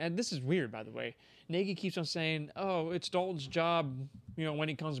saying, and this is weird, by the way. Nagy keeps on saying, "Oh, it's Dalton's job, when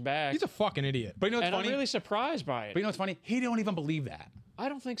he comes back." He's a fucking idiot. But you know what's and funny? I'm really surprised by it. But you know what's funny? He don't even believe that. I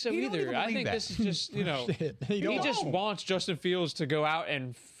don't think so He don't either. even I believe think that. this is just, He he just wants Justin Fields to go out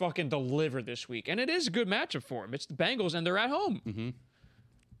and fucking deliver this week. And it is a good matchup for him. It's the Bengals, and they're at home. Mm-hmm.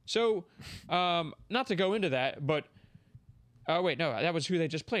 So, not to go into that, but... Oh, wait, no, that was who they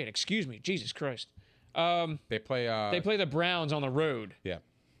just played. Excuse me. Jesus Christ. They play the Browns on the road. Yeah.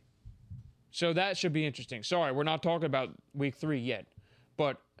 So that should be interesting. Sorry, we're not talking about week 3 yet.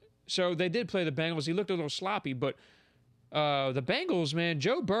 But, so they did play the Bengals. He looked a little sloppy, but... the Bengals, man,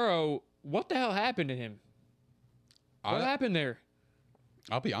 Joe Burrow, what the hell happened to him? What happened there?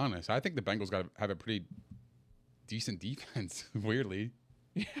 I'll be honest. I think the Bengals have a pretty decent defense, weirdly.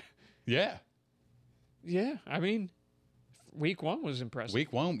 Yeah. Yeah, I mean, week 1 was impressive.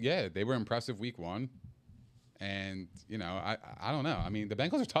 Week 1, yeah, they were impressive week 1. And, I don't know. I mean, the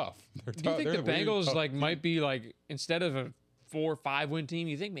Bengals are tough. They're Do you think the Bengals, might be, instead of a 4 or 5 win team,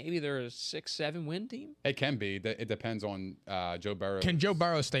 you think maybe they're a 6, 7 win team? It can be. It depends on Joe Burrow. Can Joe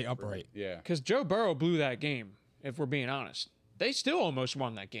Burrow stay upright? Yeah. Because Joe Burrow blew that game, if we're being honest. They still almost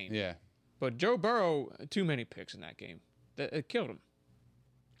won that game. Yeah. But Joe Burrow, too many picks in that game. It killed him.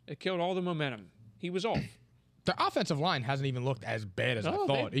 It killed all the momentum. He was off. Their offensive line hasn't even looked as bad as I No,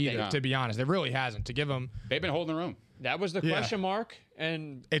 thought either, to be honest. It really hasn't. To give them... They've been holding their own. That was the question mark,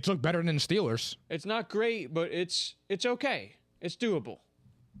 and... It's looked better than the Steelers. It's not great, but it's okay. It's doable.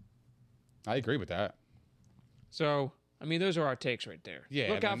 I agree with that. So, I mean, those are our takes right there. Yeah,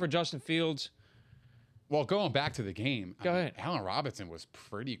 Look out for Justin Fields. Well, going back to the game, Go ahead. Allen Robinson was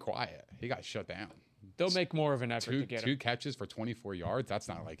pretty quiet. He got shut down. They'll make more of an effort to get him. 2 catches for 24 yards. That's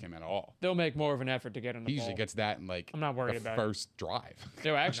not like him at all. They'll make more of an effort to get him the He ball. usually gets that in I'm not worried the about it. first drive.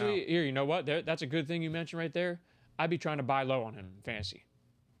 No, actually, here, you know what? That's a good thing you mentioned right there. I'd be trying to buy low on him in fantasy.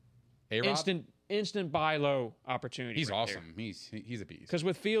 A-Rob? Instant buy low opportunity. He's right awesome. He's a beast. Because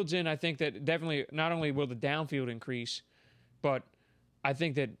with Fields in, I think that definitely not only will the downfield increase, but I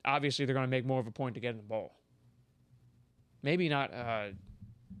think that obviously they're going to make more of a point to get in the ball. Maybe not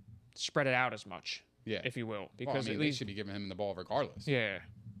spread it out as much, if you will. Because at least they should be giving him the ball regardless. Yeah.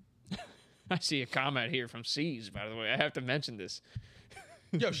 I see a comment here from C's, by the way. I have to mention this.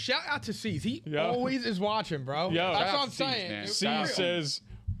 Yo, shout out to C's. He always is watching, bro. Yo, that's what I'm saying. C says,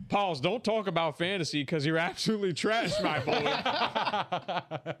 Pauls, don't talk about fantasy because you're absolutely trash, my boy.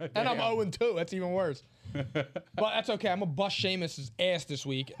 And I'm 0-2. That's even worse. But that's okay. I'm going to bust Seamus's ass this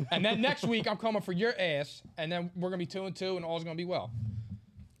week. And then next week, I'm coming for your ass. And then we're going to be 2-2, and all's going to be well.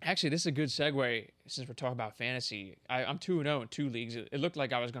 Actually, this is a good segue since we're talking about fantasy. I'm 2-0 in 2 leagues. It looked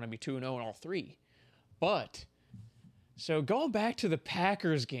like I was going to be 2-0 in all 3. But, so going back to the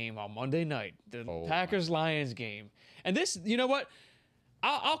Packers game on Monday night, the Packers-Lions game. And this, you know what?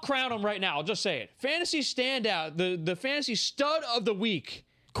 I'll crown him right now. I'll just say it. Fantasy standout, the fantasy stud of the week.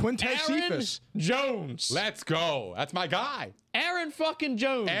 Quintez Cephas Jones. Let's go. That's my guy. Aaron fucking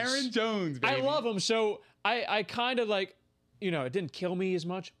Jones. Aaron Jones, baby. I love him. So I kind of like, it didn't kill me as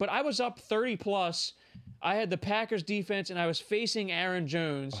much, but I was up 30 plus. I had the Packers defense and I was facing Aaron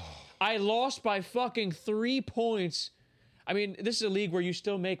Jones. I lost by fucking 3 points. I mean, this is a league where you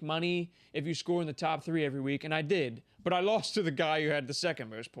still make money if you score in the top 3 every week, and I did. But I lost to the guy who had the second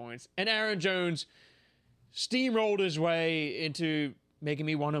most points. And Aaron Jones steamrolled his way into making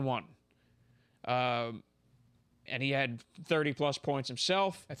me 1-1. And he had 30-plus points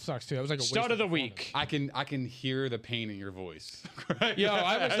himself. That sucks too. That was like a Start waste of the performance. week. I can hear the pain in your voice. Yo,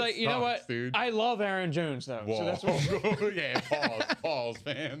 I was like, you know what? Dude. I love Aaron Jones, though. So that's what. Yeah, pause,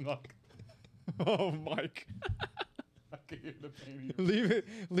 man. Like, Oh, Mike. I can hear the pain in your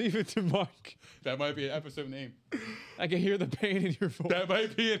Leave it to Mike. That might be an episode name. I can hear the pain in your voice. That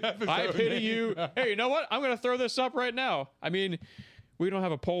might be an episode I pity name. you. Hey, you know what? I'm going to throw this up right now. I mean, we don't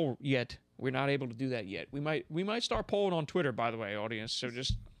have a poll yet. We're not able to do that yet. We might start polling on Twitter, by the way, audience. So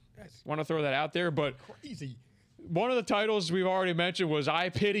just want to throw that out there. But Crazy. one of the titles we've already mentioned was I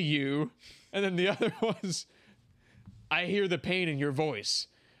Pity You. And then the other was I Hear the Pain in Your Voice.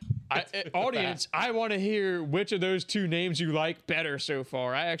 Audience, I want to hear which of those two names you like better so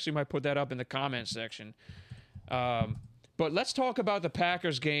far. I actually might put that up in the comments section. But let's talk about the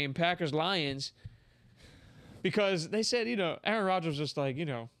Packers game, Packers-Lions, because they said, Aaron Rodgers was just like,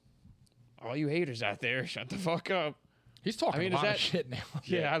 all you haters out there, shut the fuck up. He's talking I mean, a is lot that- of shit now.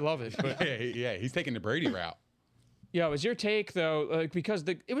 Yeah, I love it. But Yeah, he's taking the Brady route. yo, is your take though? Because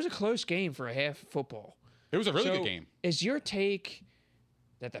it was a close game for a half football. It was a really So, good game. Is your take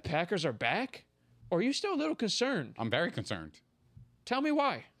that the Packers are back, or are you still a little concerned? I'm very concerned. Tell me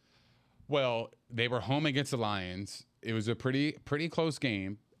why. Well, they were home against the Lions. It was a pretty close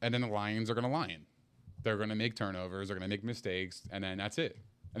game, and then the Lions are going to lion. They're going to make turnovers. They're going to make mistakes, and then that's it.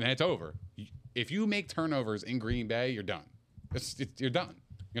 And then it's over. If you make turnovers in Green Bay, you're done. You're done.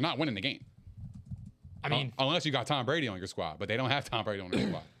 You're not winning the game. I mean, Unless you got Tom Brady on your squad, but they don't have Tom Brady on their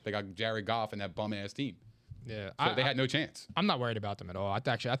squad. They got Jared Goff and that bum-ass team. yeah, So they had no chance. I'm not worried about them at all. I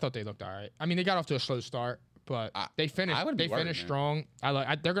thought they looked all right. I mean, they got off to a slow start, but they finished. I would be They worried, finished man. strong.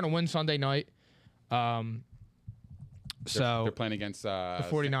 They're going to win Sunday night. So They're playing against the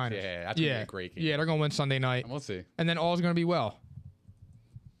 49ers. Yeah, that's gonna be a great game. Yeah, they're going to win Sunday night, We'll see. and then all's going to be well.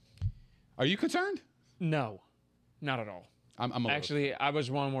 Are you concerned? No, not at all. I'm a little- Actually, I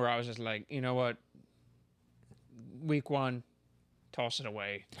was one where I was just like, you know what? Week 1, toss it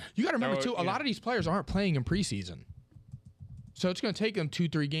away. You got to remember No, too, a yeah. lot of these players aren't playing in preseason, so it's going to take them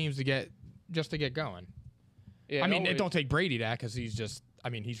 2-3 games to get going. Yeah, I mean, no, it don't take Brady that because he's just. I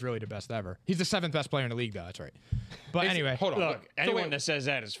mean, he's really the best ever. He's the 7th best player in the league, though. That's right. But anyway, Hold on. Look, So anyone wait- that says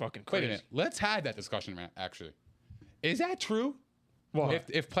that is fucking Wait a crazy. minute. Let's have that discussion, man. Actually, is that true? What?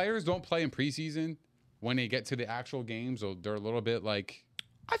 If players don't play in preseason, when they get to the actual games, they're a little bit like.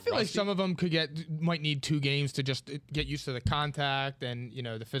 I feel like rusty? some of them might need 2 games to just get used to the contact and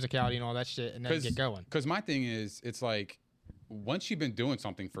the physicality and all that shit, and then get going. Because my thing is, it's like once you've been doing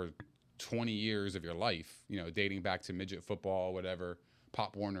something for 20 years of your life, dating back to midget football, whatever,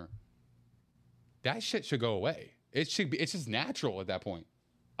 Pop Warner, that shit should go away. It's just natural at that point.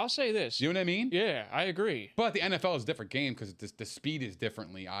 I'll say this. You know what I mean? Yeah, I agree. But the NFL is a different game because the speed is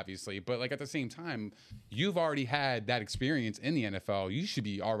differently, obviously. But like at the same time, you've already had that experience in the NFL. You should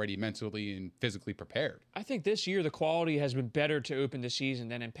be already mentally and physically prepared. I think this year the quality has been better to open the season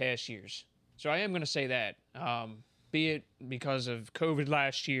than in past years. So I am going to say that, be it because of COVID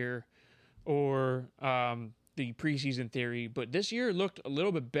last year or the preseason theory. But this year looked a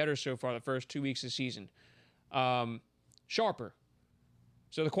little bit better so far, the first 2 weeks of the season. Sharper.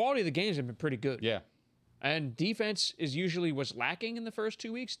 So the quality of the games have been pretty good. Yeah. And defense is usually what's lacking in the first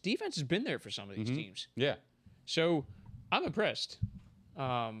 2 weeks. Defense has been there for some of these teams. Yeah. So I'm impressed.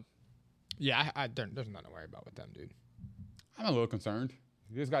 Yeah, there's nothing to worry about with them, dude. I'm a little concerned.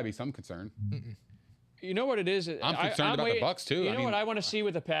 There's got to be some concern. You know what it is? I'm concerned about the Bucs, too. You I know mean- what I want to see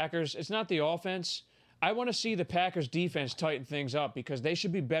with the Packers? It's not the offense. I want to see the Packers defense tighten things up because they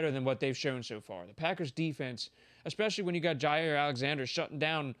should be better than what they've shown so far. The Packers defense, especially when you got Jair Alexander shutting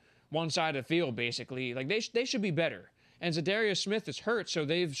down one side of the field, basically, like they should be better. And Zadarius Smith is hurt, so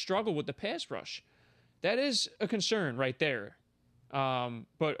they've struggled with the pass rush. That is a concern right there.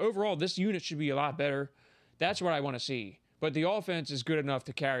 But overall, this unit should be a lot better. That's what I want to see. But the offense is good enough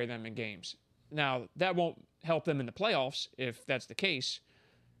to carry them in games. Now, that won't help them in the playoffs if that's the case.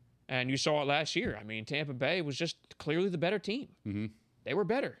 And you saw it last year. I mean, Tampa Bay was just clearly the better team. Mm-hmm. They were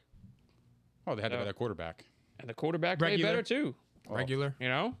better. Oh, they had a better quarterback. And the quarterback played Regular. better too. Regular. You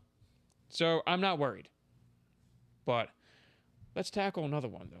know? So I'm not worried. But let's tackle another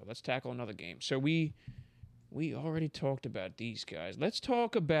one, though. Let's tackle another game. So we already talked about these guys. Let's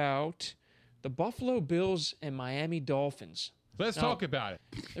talk about the Buffalo Bills and Miami Dolphins. Let's Now, talk about it.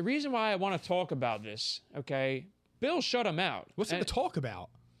 The reason why I want to talk about this, okay, Bills shut them out. What's there to And talk about?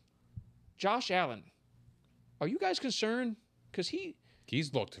 Josh Allen, are you guys concerned? Because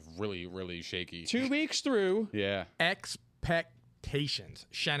He's looked really, really shaky. 2 weeks through, Yeah. Expectations.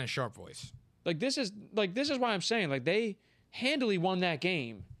 Shannon Sharp voice. this is why I'm saying like they handily won that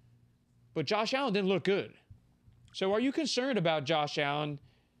game, but Josh Allen didn't look good. So are you concerned about Josh Allen?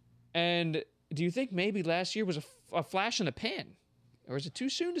 And do you think maybe last year was a flash in the pan? Or is it too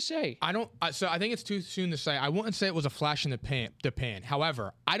soon to say? So I think it's too soon to say. I wouldn't say it was a flash in the pan.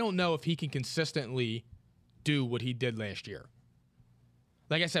 However, I don't know if he can consistently do what he did last year.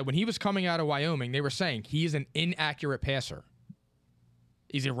 Like I said, when he was coming out of Wyoming, they were saying he is an inaccurate passer.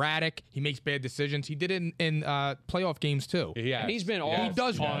 He's erratic. He makes bad decisions. He did it in playoff games too. Yeah, he's been off.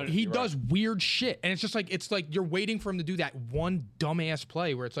 He does weird shit, and it's like you're waiting for him to do that one dumbass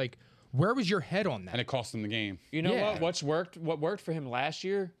play where it's like, where was your head on that? And it cost him the game. You know what worked for him last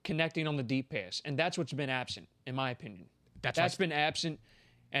year? Connecting on the deep pass, and that's what's been absent, in my opinion. That's been absent.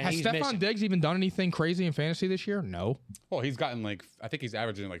 And has Stephon Diggs even done anything crazy in fantasy this year? No. Well, he's gotten I think he's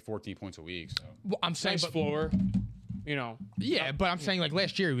averaging 14 points a week. So Well, I'm saying, nice floor. Yeah, but I'm saying like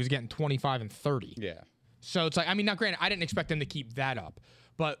last year he was getting 25 and 30. yeah. So it's like, I mean, now granted, I didn't expect them to keep that up,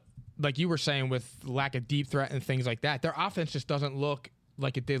 but like you were saying, with lack of deep threat and things like that, their offense just doesn't look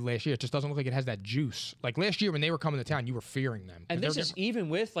like it did last year. It just doesn't look like it has that juice. Like last year when they were coming to town, you were fearing them. And this is even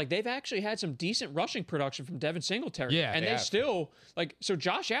with they've actually had some decent rushing production from Devin Singletary. Yeah, and they they have. still so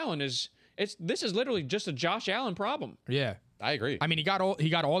Josh Allen this is literally just a Josh Allen problem. Yeah, I agree. I mean, he got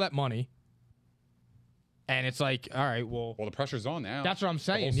all that money, and it's like, all right, well, Well, the pressure's on now. That's what I'm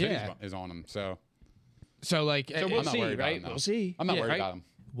saying, The whole yeah. city is on him. So like, So we'll I'm not see, worried about right? him, though. We'll see. I'm not Yeah, worried right? about him.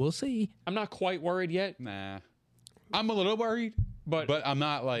 we'll see. I'm not quite worried yet, Nah. I'm a little worried, but I'm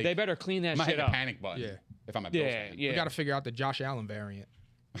not like. they better clean that I'm not shit hitting up. the panic button. Yeah. If I'm a Bills Yeah, fan. yeah. We got to figure out the Josh Allen variant.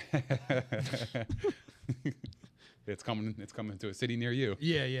 It's coming to a city near you.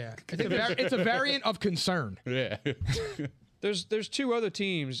 Yeah. It's a variant of concern. Yeah. There's two other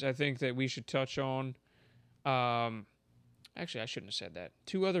teams I think that we should touch on. Actually, I shouldn't have said that.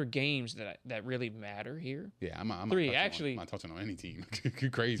 Two other games that really matter here. Yeah, I'm not Three, touching on- actually. I'm not touching on any team.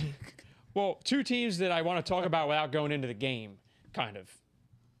 You're crazy. Well, two teams that I want to talk about without going into the game, kind of.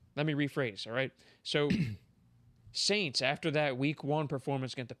 Let me rephrase, all right? So, Saints, after that Week 1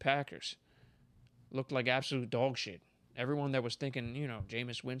 performance against the Packers, looked like absolute dog shit. Everyone that was thinking,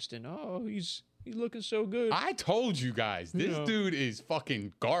 Jameis Winston, he's looking so good. I told you guys, this dude is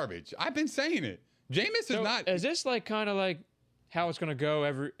fucking garbage. I've been saying it. Jameis is not. Is this kind of like how it's going to go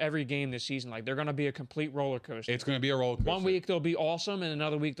every game this season? Like they're going to be a complete roller coaster. It's going to be a roller coaster. 1 week they'll be awesome, and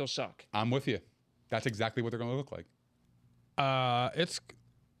another week they'll suck. I'm with you. That's exactly what they're going to look like. It's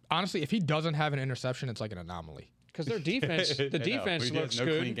honestly, if he doesn't have an interception, it's like an anomaly. Because their defense, the defense He has looks no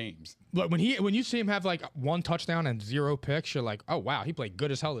good. clean games. But when you see him have like 1 touchdown and 0 picks, you're like, oh wow, he played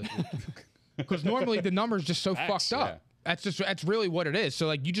good as hell this week. Because normally the numbers just so Facts, fucked up. yeah. That's really what it is. So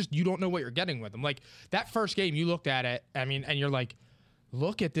like you don't know what you're getting with him. Like that first game, you looked at it, I mean, and you're like,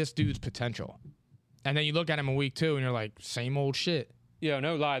 look at this dude's potential. And then you look at him in week 2, and you're like, same old shit. Yeah,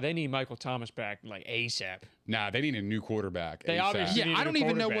 no lie. They need Michael Thomas back like ASAP. Nah, they need a new quarterback. They ASAP. obviously- Yeah, need I a don't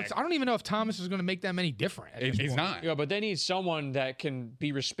even know quarterback. I don't even know if Thomas is going to make that many different. at this He's point. not. Yeah, but they need someone that can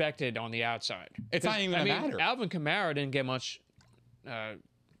be respected on the outside. It's not even I gonna mean, matter. Alvin Kamara didn't get much.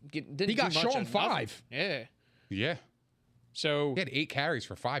 Didn't He got do much shown on 5. nothing. Yeah. Yeah. So, He had 8 carries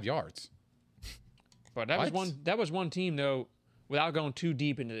for 5 yards. but that was What? one team though. Without going too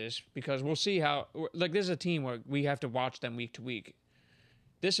deep into this, because we'll see how. Like, this is a team where we have to watch them week to week.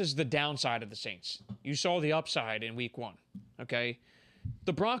 This is the downside of the Saints. You saw the upside in week 1. Okay.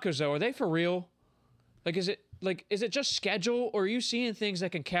 The Broncos, though, are they for real? Is it just schedule, or are you seeing things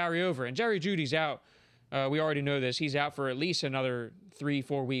that can carry over? And Jerry Jeudy's out. We already know this. He's out for at least another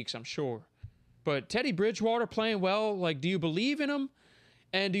 3-4 weeks, I'm sure. But Teddy Bridgewater playing well. Like, do you believe in him?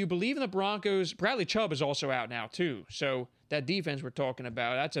 And do you believe in the Broncos? Bradley Chubb is also out now, too. So that defense we're talking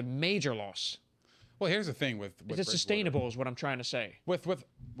about, that's a major loss. Well, here's the thing with Is it Bridgewater. sustainable is what I'm trying to say. With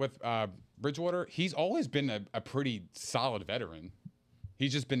Bridgewater, he's always been a pretty solid veteran.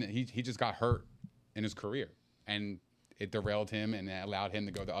 He's just been he just got hurt in his career, and it derailed him and it allowed him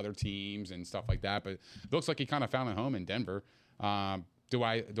to go to other teams and stuff like that. But it looks like he kind of found a home in Denver. Do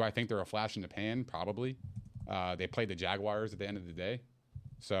I think they're a flash in the pan? Probably. They played the Jaguars at the end of the day,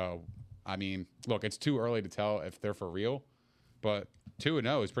 so I mean, look, it's too early to tell if they're for real, but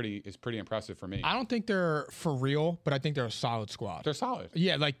 2-0 is pretty impressive for me. I don't think they're for real, but I think they're a solid squad. They're solid.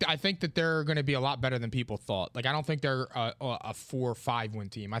 Yeah, like I think that they're going to be a lot better than people thought. Like I don't think they're a 4 or 5 win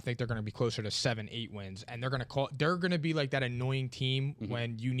team. I think they're going to be closer to 7-8 wins, and they're going to be like that annoying team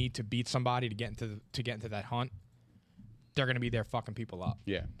when you need to beat somebody to get into that hunt. They're going to be there fucking people up.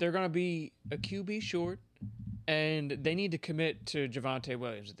 Yeah. They're going to be a QB short, and they need to commit to Javonte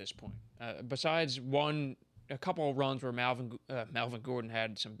Williams at this point. Besides one a couple of runs where Melvin Gordon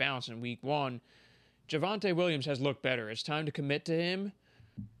had some bounce in week 1. Javonte Williams has looked better. It's time to commit to him,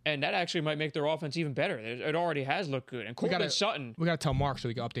 and that actually might make their offense even better. It already has looked good. And Cortland Sutton. We got to tell Mark so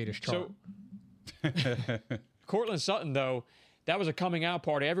he can update his chart. So, Cortland Sutton, though, that was a coming out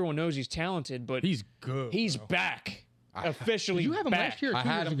party. Everyone knows he's talented, but he's good. He's back. Officially Did you have him back. last year? I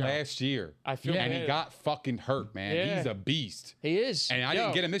had him last year. I feel and bad. he got fucking hurt, man. Yeah. He's a beast. He is. And I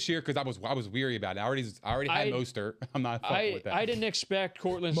didn't get him this year because I was weary about it. I already had Mostert. I'm not fucking with that. I didn't expect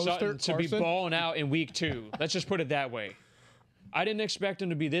Cortland Sutton to be balling out in week 2. Let's just put it that way. I didn't expect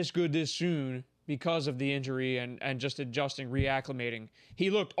him to be this good this soon because of the injury and just adjusting, reacclimating. He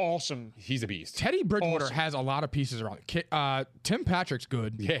looked awesome. He's a beast. Teddy Bridgewater has a lot of pieces around. Tim Patrick's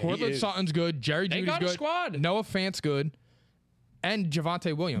good. Yeah, Cortland Sutton's good. Jerry They Jeudy's got a good. squad. Noah Fant's good. And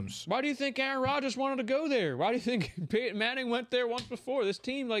Javonte Williams. Why do you think Aaron Rodgers wanted to go there? Why do you think Peyton Manning went there once before? This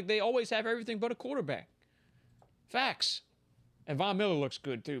team, they always have everything but a quarterback. Facts. And Von Miller looks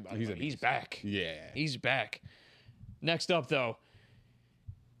good, too, by the way. He's back. Yeah. He's back. Next up, though,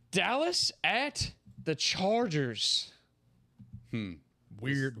 Dallas at the Chargers.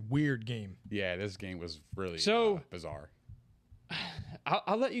 Weird game. Yeah, this game was really bizarre.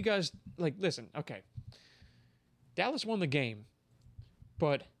 I'll let you guys, listen. Okay. Dallas won the game,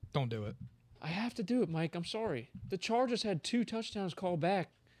 but Don't do it. I have to do it, Mike. I'm sorry. The Chargers had 2 touchdowns called back.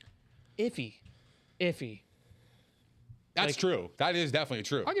 Iffy. That's true. That is definitely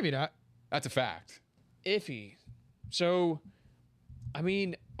true. I'll give you that. That's a fact. Iffy. So, I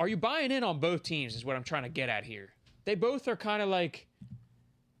mean, are you buying in on both teams is what I'm trying to get at here. They both are kind of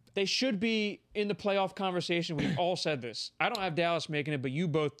they should be in the playoff conversation. We've all said this. I don't have Dallas making it, but you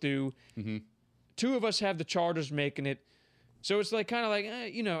both do. Mm-hmm. 2 of us have the Chargers making it. So it's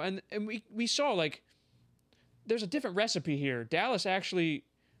and we saw there's a different recipe here. Dallas actually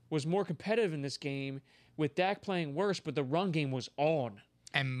was more competitive in this game with Dak playing worse, but the run game was on.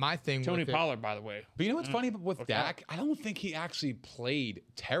 And my thing Tony with it, Pollard, by the way. But you know what's funny with Dak? I don't think he actually played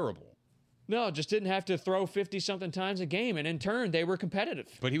terrible. No, just didn't have to throw 50-something times a game, and in turn, they were competitive.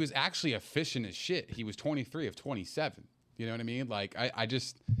 But he was actually efficient as shit. He was 23 of 27. You know what I mean? I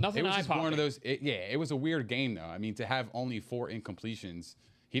just Nothing it was just eye-popping. one of those. It was a weird game though. I mean, to have only 4 incompletions,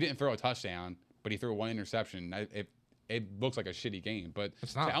 he didn't throw a touchdown, but he threw 1 interception. It looks like a shitty game, but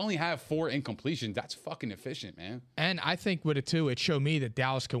to only have 4 incompletions, that's fucking efficient, man. And I think with it too, it showed me that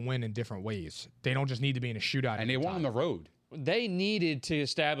Dallas can win in different ways. They don't just need to be in a shootout. And they won on the road. They needed to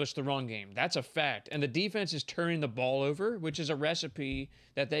establish the run game. That's a fact. And the defense is turning the ball over, which is a recipe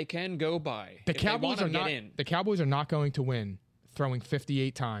that they can go by. The Cowboys are not going to win throwing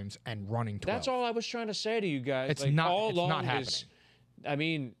 58 times and running 12. That's all I was trying to say to you guys. It's not happening. I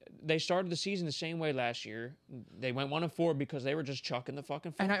mean, they started the season the same way last year. They went 1-4 because they were just chucking the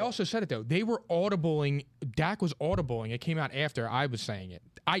fucking football. And I also said it though. They were audibling. Dak was audibling. It came out after I was saying it.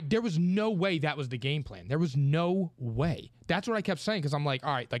 There was no way that was the game plan. There was no way. That's what I kept saying because I'm like,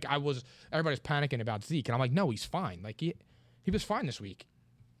 all right, everybody's panicking about Zeke, and I'm like, no, he's fine. He was fine this week.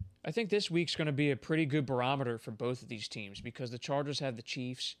 I think this week's going to be a pretty good barometer for both of these teams because the Chargers have the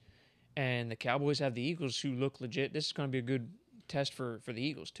Chiefs and the Cowboys have the Eagles who look legit. This is going to be a good test for the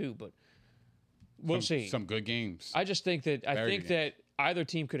Eagles too, but we'll see. Some good games. I just think that either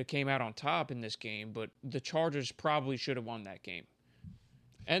team could have came out on top in this game, but the Chargers probably should have won that game.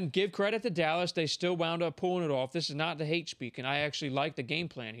 And give credit to Dallas, they still wound up pulling it off. This is not the hate speak, and I actually like the game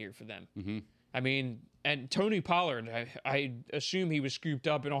plan here for them. Mm-hmm. I mean, and Tony Pollard, I assume he was scooped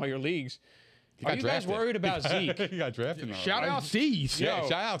up in all your leagues. Are you guys worried about Zeke? He got drafted. Shout out C's. Yeah,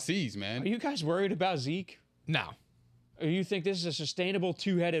 shout out C's, man. Are you guys worried about Zeke? No. Or you think this is a sustainable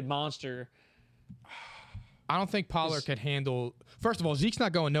 2-headed monster? I don't think Pollard could handle. First of all, Zeke's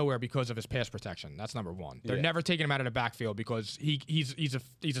not going nowhere because of his pass protection. That's number one. They're never taking him out of the backfield because he's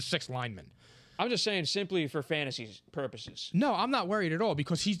a sixth lineman. I'm just saying simply for fantasy purposes. No, I'm not worried at all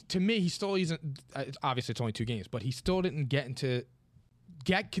because to me he still isn't. Obviously, it's only 2 games, but he still didn't get into.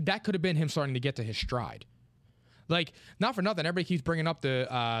 That could have been him starting to get to his stride. Not for nothing, everybody keeps bringing up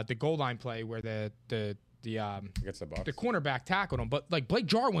the goal line play where the cornerback tackled him, but Blake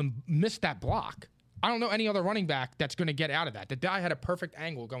Jarwin missed that block. I don't know any other running back that's going to get out of that. The guy had a perfect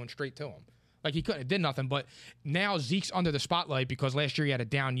angle going straight to him. He couldn't, it did nothing. But now Zeke's under the spotlight because last year he had a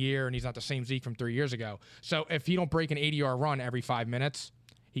down year and he's not the same Zeke from 3 years ago. So if he don't break an 80-yard run every 5 minutes,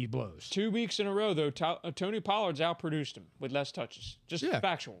 he blows. 2 weeks in a row, though, Tony Pollard's outproduced him with less touches. Just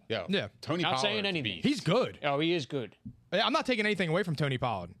factual. Yeah. Tony not Pollard's saying anything. beast. He's good. Oh, he is good. I'm not taking anything away from Tony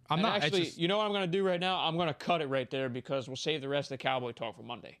Pollard. I'm not. Actually, you know what I'm going to do right now? I'm going to cut it right there because we'll save the rest of the Cowboy talk for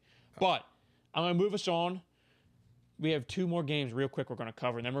Monday. But I'm going to move us on. We have 2 more games real quick we're going to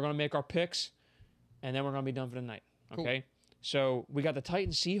cover, and then we're going to make our picks. and then we're going to be done for the night. Okay? So we got the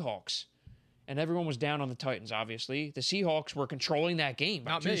Titans Seahawks, and everyone was down on the Titans, obviously. The Seahawks were controlling that game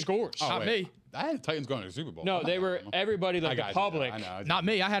by Not 2 me. scores. Not me. I had the Titans going to the Super Bowl. No, they were everybody I like the got you. public. I know. Not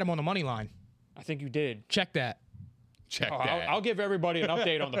me. I had him on the money line. I think you did. Check that. Check Oh, that. I'll give everybody an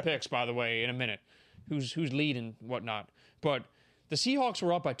update on the picks, by the way, in a minute. Who's leading, whatnot. But the Seahawks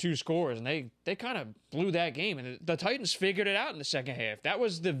were up by 2 scores, and they kind of blew that game. And the Titans figured it out in the second half. That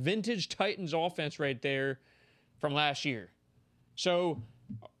was the vintage Titans offense right there from last year. So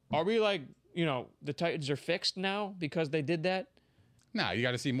are we like, the Titans are fixed now because they did that? Nah, you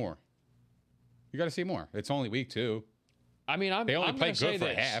got to see more. You got to see more. It's only week 2. I mean, They only I'm played gonna say good for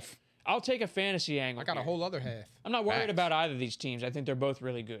this. half. I'll take a fantasy angle. I got a here. whole other half. I'm not worried Facts. about either of these teams. I think they're both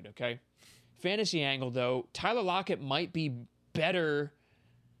really good, okay? Fantasy angle, though, Tyler Lockett might be better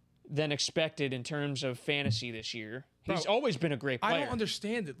than expected in terms of fantasy this year. He's Bro, always been a great player. I don't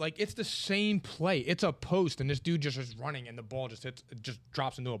understand it. Like, it's the same play. It's a post, and this dude just is running, and the ball just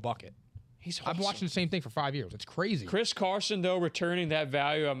drops into a bucket. He's I've been watching the same thing for 5 years. It's crazy. Chris Carson, though, returning that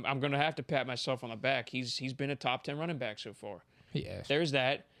value, I'm going to have to pat myself on the back. He's been a top 10 running back so far. Yes. There's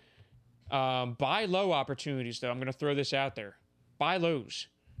that. Buy low opportunities, though. I'm going to throw this out there. Buy lows.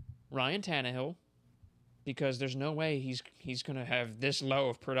 Ryan Tannehill, because there's no way he's going to have this low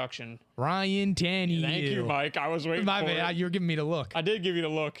of production. Ryan Tannehill. Thank you, Mike. I was waiting My for bad. it. You're giving me the look. I did give you the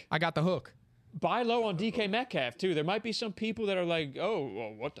look. I got the hook. Buy low on DK Metcalf, too. There might be some people that are like, oh,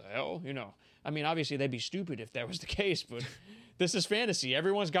 well, what the hell? I mean, obviously, they'd be stupid if that was the case, but this is fantasy.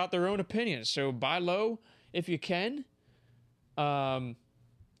 Everyone's got their own opinions. So buy low if you can.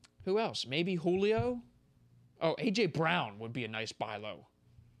 Who else? Maybe Julio? Oh, A.J. Brown would be a nice buy low.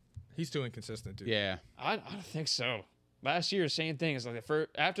 He's too inconsistent, dude. Yeah. I don't think so. Last year, same thing. It's like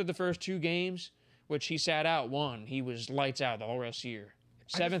after the first 2 games, which he sat out 1, he was lights out the whole rest of the year.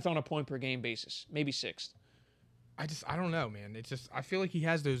 7th on a point per game basis, maybe 6th. I don't know, man. It's just I feel like he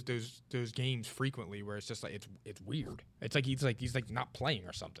has those games frequently where it's just like it's weird. It's like he's not playing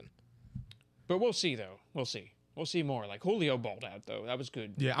or something. But we'll see, though. We'll see. We'll see more. Like Julio balled out, though. That was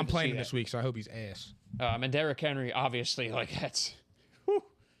good. Yeah, Good I'm to playing see him that. this week, so I hope he's ass. And Derrick Henry, obviously, like that's.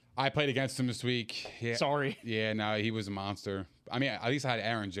 I played against him this week. Yeah. Sorry. Yeah, no, he was a monster. I mean, at least I had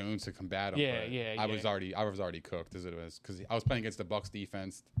Aaron Jones to combat him. Yeah, but yeah, I was yeah. already cooked as it was because I was playing against the Bucks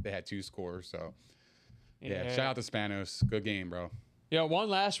defense. They had 2 scores, so yeah. Shout out to Spanos. Good game, bro. Yeah, one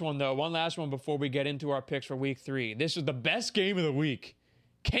last one before we get into our picks for week 3. This is the best game of the week.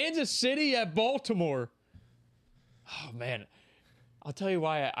 Kansas City at Baltimore. Oh man, I'll tell you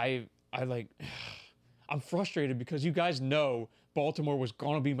why I like. I'm frustrated because you guys know Baltimore was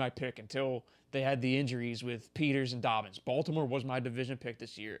gonna be my pick until they had the injuries with Peters and Dobbins. Baltimore was my division pick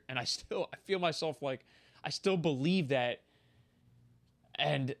this year, and I feel myself like I still believe that.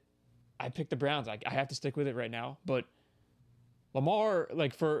 And I picked the Browns. I have to stick with it right now, but Lamar,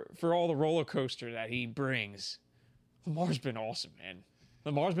 like for all the roller coaster that he brings, Lamar's been awesome, man.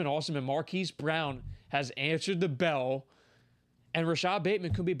 Lamar's been awesome, and Marquise Brown has answered the bell, and Rashad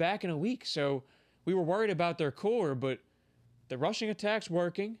Bateman could be back in a week. So we were worried about their core, but the rushing attack's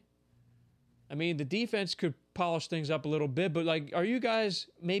working. I mean, the defense could polish things up a little bit, but like, are you guys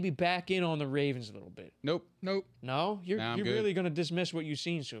maybe back in on the Ravens a little bit? Nope. No, you're Nah, I'm you're good. really going to dismiss what you've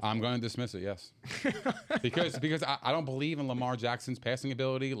seen so far. I'm going to dismiss it, yes. because I don't believe in Lamar Jackson's passing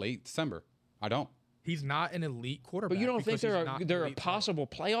ability late December. I don't. He's not an elite quarterback. But you don't think because he's not they're a elite possible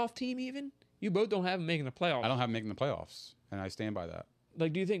playoff team even? You both don't have them making the playoffs. I don't have him making the playoffs, and I stand by that.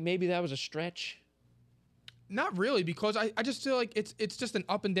 Like, do you think maybe that was a stretch? Not really, because I just feel like it's just an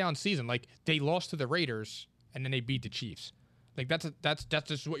up and down season. Like they lost to the Raiders and then they beat the Chiefs. Like that's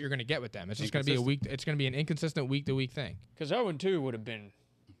just what you're going to get with them. It's just going to be a week. It's going to be an inconsistent week to week thing. Because 0-2 would have been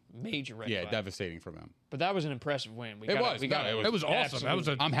major red Yeah, flag. devastating for them. But that was an impressive win. It was awesome. That was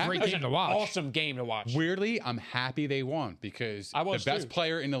a I'm happy. great That was game an to watch. awesome game to watch. Weirdly, I'm happy they won because I was the best too.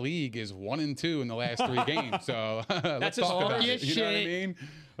 player in the league is 1-2 in the last 3 games. So let's his talk about first it. You know what I shit. mean?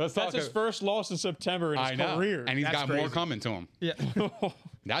 Let's That's talk his first loss in September in his I know. career. And he's That's got more crazy. coming to him. Yeah.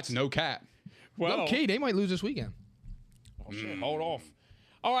 That's no cap. well, Okay, they might lose this weekend. oh, shit, hold off.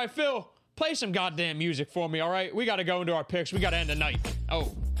 All right, Phil, play some goddamn music for me, all right? We got to go into our picks. We got to end the night.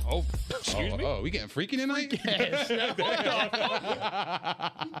 Oh, excuse me? Oh, we getting freaky tonight?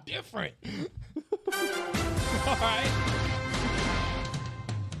 Different. All right.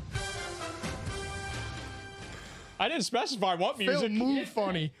 I didn't specify what Phil music. move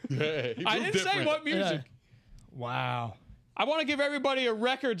funny. I didn't say what music. Wow. I want to give everybody a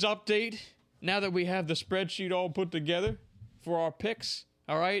records update now that we have the spreadsheet all put together for our picks.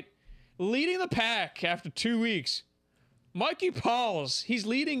 All right. Leading the pack after 2 weeks, Mikey Pauls, he's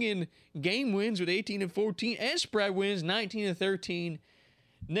leading in game wins with 18 and 14 and spread wins 19 and 13.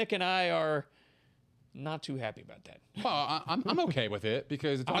 Nick and I are not too happy about that. Well, I'm okay with it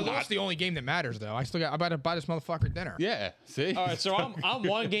because it's I lost the only game that matters, though. I about to buy this motherfucker dinner. Yeah, see? All right, so I'm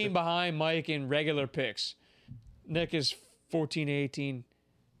one game behind Mike in regular picks. Nick is 14 and 18.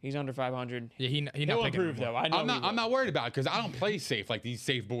 He's under 500. Yeah, he'll He'll improve, though. I know I'm not worried about it because I don't play safe like these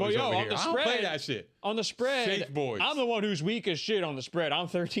safe boys Well, yo, over on here. the I don't play that shit. On the spread, Safe boys. I'm the one who's weak as shit on the spread. I'm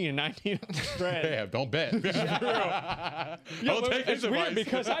 13 and 19 on the spread. Yeah, don't bet. Yo, Don't take it's his weird advice.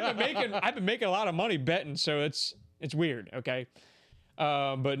 because I've been making a lot of money betting, so it's weird. Okay,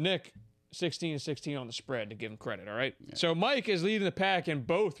 but Nick, 16 and 16 on the spread to give him credit. All right. Yeah. So Mike is leading the pack in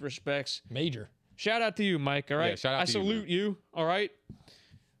both respects. Major. Shout out to you, Mike. All right. Yeah, shout out I to you, salute you. All right.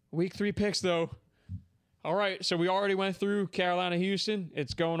 Week 3 picks though. All right. So we already went through Carolina, Houston.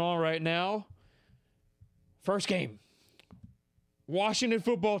 It's going on right now. First game. Washington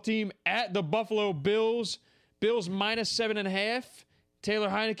football team at the Buffalo Bills. Bills minus 7.5. Taylor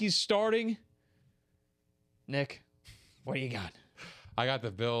Heineke's starting. Nick, what do you got? I got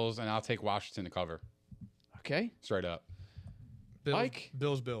the Bills, and I'll take Washington to cover. Okay. Straight up. Mike?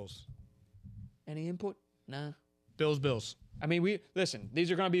 Bills. Any input? Nah. Bills. I mean, listen.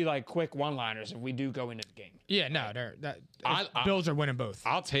 These are going to be like quick one-liners if we do go into the game. Yeah, no, Bills are winning both.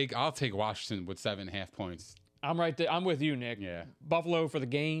 I'll take Washington with 7.5 points. I'm right there. I'm with you, Nick. Yeah. Buffalo for the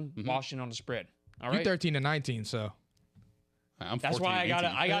game. Washington on the spread. All right. You're 13 and 19, so I'm 14, That's why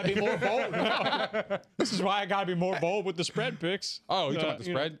I gotta be more bold. No. This is why I gotta be more bold with the spread picks. Oh, you're talking about the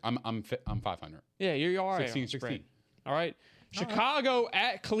spread? I'm 500. Yeah, you're all right. 16, on the spread. 16. All right. Chicago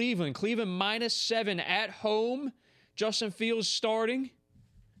at Cleveland. Cleveland minus 7 at home. Justin Fields starting.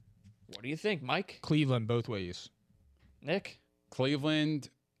 What do you think, Mike? Cleveland both ways. Nick? Cleveland,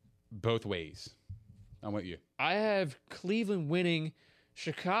 both ways. I'm with you. I have Cleveland winning.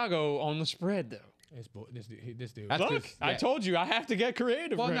 Chicago on the spread, though. This dude. That's Look, good. I Yeah. told you I have to get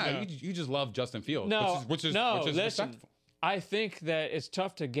creative. Well, right no, now. you just love Justin Fields. No, which is listen. respectful. I think that it's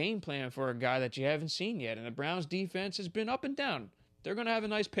tough to game plan for a guy that you haven't seen yet, and the Browns' defense has been up and down. They're going to have a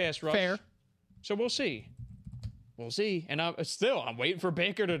nice pass rush. Fair. So we'll see. And I'm waiting for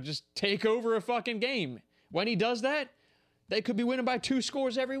Baker to just take over a fucking game. When he does that, they could be winning by 2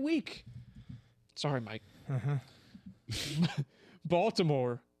 scores every week. Sorry, Mike.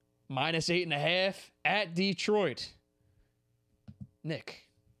 Baltimore minus 8.5 at Detroit. Nick,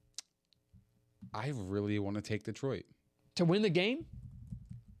 I really want to take Detroit. to win the game?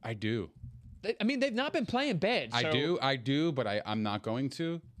 I do. They've not been playing bad. So I do, but I'm not going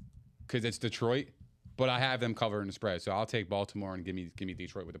to because it's Detroit. But I have them covering the spread, so I'll take Baltimore and give me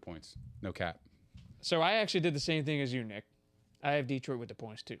Detroit with the points. No cap. So I actually did the same thing as you, Nick. I have Detroit with the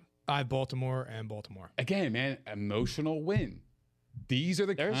points too. I have Baltimore and Baltimore. Again, man, emotional win. These are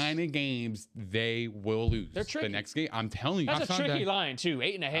the kind of games they will lose. They're tricky. The next game, I'm telling you. That's a tricky line too.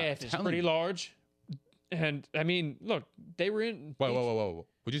 8.5 is pretty large. And I mean, look, they were in. Whoa.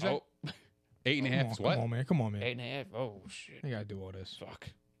 What'd you say? Oh. 8.5 is what? Come on, man. 8.5. Oh shit. You gotta do all this. Fuck.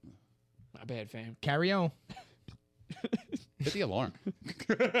 My bad, fam. Carry on. Hit the alarm.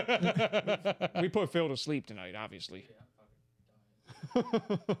 We put Phil to sleep tonight, obviously.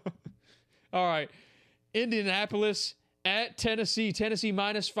 All right. Indianapolis at Tennessee. Tennessee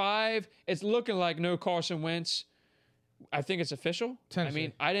minus 5. It's looking like no Carson Wentz. I think it's official. Tennessee. I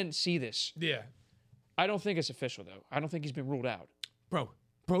mean, I didn't see this. Yeah. I don't think it's official, though. I don't think he's been ruled out. Bro,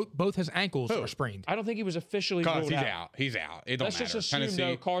 both his ankles are sprained. I don't think he was officially Cause ruled he's out. out. He's out. It don't Let's matter. just assume,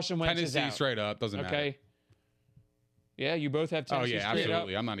 though, Carson Wentz is Tennessee out. straight up. Doesn't matter. Okay. Yeah, you both have Oh, Tennessee yeah, straight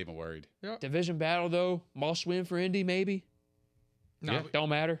absolutely. up. I'm not even worried. Division battle, though. Must win for Indy, maybe. No, Yeah. Don't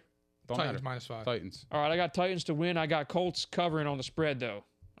matter. Don't Titans matter. -5. Titans. All right, I got Titans to win. I got Colts covering on the spread, though.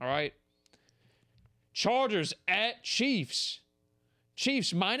 All right. Chargers at Chiefs.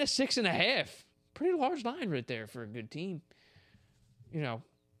 Chiefs minus 6.5. Pretty large line right there for a good team. You know,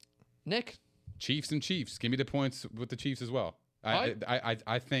 Nick. Chiefs and Chiefs. Give me the points with the Chiefs as well.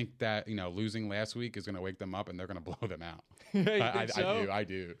 I think that losing last week is going to wake them up and they're going to blow them out. I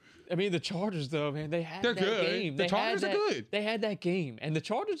do. I mean, the Chargers, though, man, they had They're that good. game. The Chargers are good. They had that game, and the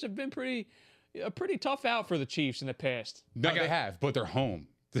Chargers have been a pretty tough out for the Chiefs in the past. No, they have, but they're home.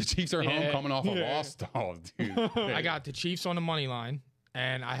 The Chiefs are home coming off a loss. Oh, dude. I got the Chiefs on the money line,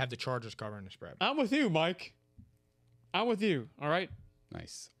 and I have the Chargers covering the spread. I'm with you, Mike. I'm with you. All right.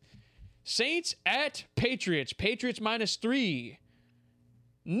 Nice. Saints at Patriots. Patriots minus 3.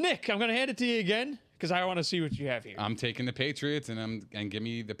 Nick, I'm going to hand it to you again because I want to see what you have here. I'm taking the Patriots and give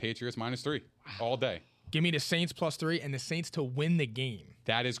me the Patriots -3 all day. Give me the Saints +3 and the Saints to win the game.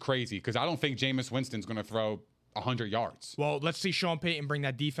 That is crazy because I don't think Jameis Winston's going to throw 100 yards. Well, let's see Sean Payton bring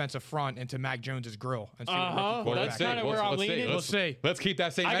that defensive front into Mac Jones's grill and see what Uh-huh. rookie Well, quarterback that's can kinda do. where I'm Let's see. leaning. We'll see. Let's keep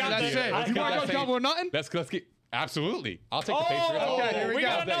that same I got energy. this. Let's I keep got that this. same- Double or nothing? Let's keep. Absolutely. I'll take the Oh, Patriots. okay, here we we go.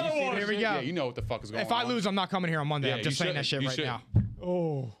 got another one. Here we go. Yeah, you know what the fuck is going on. If I lose, I'm not coming here on Monday. Yeah, I'm just you saying that should. shit You right should. now.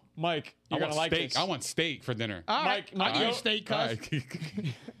 Oh, Mike, I you're want gonna like steak. this. I want steak for dinner. All right. Mike, I'll yo- eat steak, cuz. All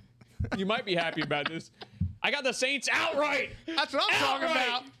right. You might be happy about this. I got the Saints outright. That's what I'm talking Outright.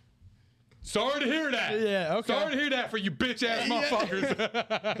 about. Sorry to hear that. Yeah, okay. Sorry to hear that for you bitch ass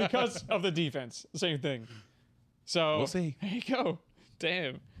motherfuckers. Because of the defense. Same thing. So We'll see. There you go.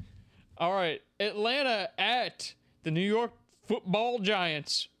 Damn. All right. Atlanta at the New York Football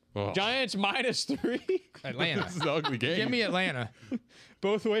Giants. Oh. Giants -3. Atlanta. This is an ugly game. Give me Atlanta.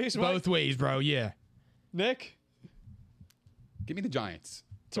 Both ways, Mike? Both ways, bro. Yeah. Nick? Give me the Giants.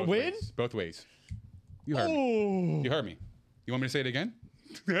 To Both win? ways. Both ways. You heard me. Oh. You heard me. You want me to say it again?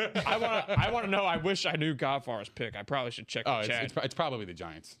 I want to know. I wish I knew Godfar's pick. I probably should check Oh, the chat. it's probably the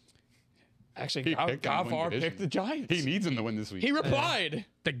Giants. Actually, He picked them to win Godfar division. picked the Giants. He needs them to win this week. He replied.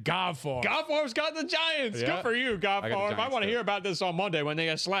 The Godfather. Godfar's got the Giants. Yeah. Good for you, Godfar. I Giants, want to too. hear about this on Monday when they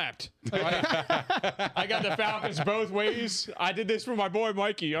get slapped. All right? I got the Falcons both ways. I did this for my boy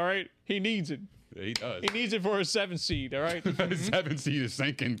Mikey. All right, he needs it. Yeah, he does. He needs it for his 7th seed. All right. The 7 seed is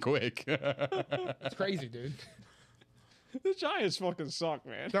sinking quick. That's crazy, dude. The Giants fucking suck,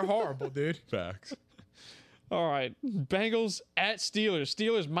 man. They're horrible, dude. Facts. All right, Bengals at Steelers.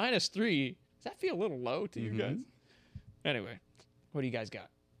 Steelers -3. Does that feel a little low to you guys? Anyway, what do you guys got?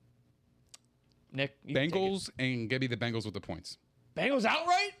 Nick, you can take it. Bengals, and give me the Bengals with the points. Bengals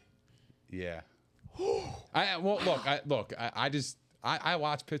outright? Yeah. I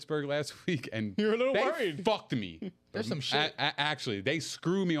watched Pittsburgh last week and You're a little they worried. fucked me. There's some shit. Actually, they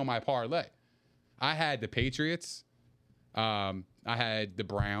screwed me on my parlay. I had the Patriots, I had the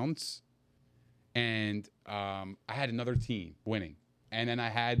Browns, and I had another team winning, and then I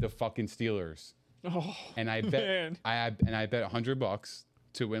had the fucking Steelers. Oh, And I man. bet I bet $100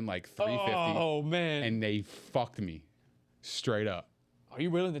 to win like $350, Oh, man. and they fucked me straight up. Are you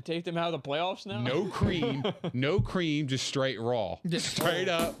willing to take them out of the playoffs now? No cream, just straight raw. Straight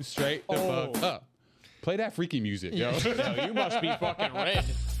up, straight the fuck up. Play that freaky music, yo. Yo, you must be fucking red.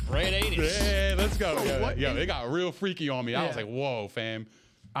 Red 80s. Yeah, let's go. Yo, they got real freaky on me. I was Yeah. like, whoa, fam.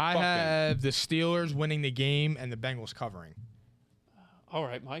 I Fuck them. have the Steelers winning the game and the Bengals covering. All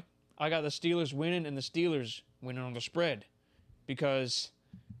right, Mike. I got the Steelers winning and the Steelers winning on the spread because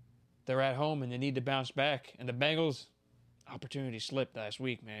they're at home and they need to bounce back. And the Bengals, opportunity slipped last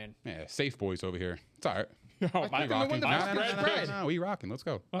week, man. Yeah, safe boys over here. It's all right. Oh, my, gonna win the my fucking spread spread. picks. No, we rocking. Let's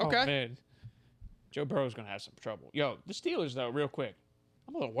go. Oh, Okay. man. Joe Burrow's going to have some trouble. Yo, the Steelers, though, real quick.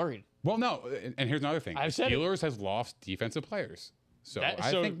 I'm a little worried. Well, no, and here's another thing. I The said it. Steelers has lost defensive players. So I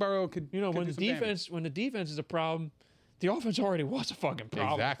So, think Burrow could You know, could when do the some damage. defense is a problem, the offense already was a fucking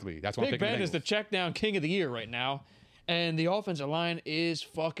problem. Exactly. That's why I'm Big picking Ben the is the Bengals. check down king of the year right now, and the offensive line is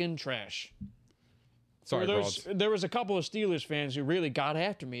fucking trash. Sorry, broads. There was a couple of Steelers fans who really got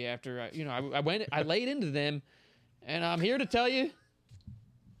after me after I laid into them, and I'm here to tell you,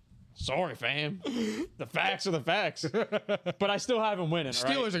 sorry, fam. The facts are the facts, but I still have them winning. all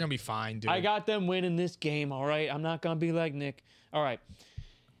right? Steelers are gonna be fine, dude. I got them winning this game. All right, I'm not gonna be like Nick. All right,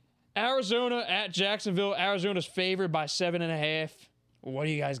 Arizona at Jacksonville. Arizona's favored by 7.5. What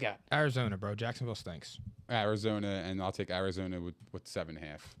do you guys got? Arizona, bro. Jacksonville stinks. Arizona, and I'll take Arizona with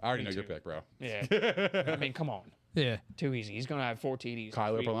 7.5. I already know your pick, bro. Yeah, I mean, come on. Yeah. Too easy. He's gonna have 4 TDs.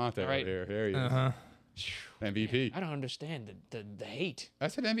 Kyler this week. Palante All right there. There he is. Uh-huh. MVP. I don't understand the hate. I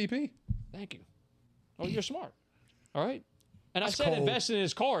said MVP. Thank you. Oh, you're smart. All right. And That's I said cold. invest in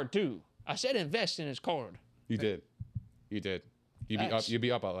his card too. I said invest in his card. You did. You did. You'd be up. Facts. You'd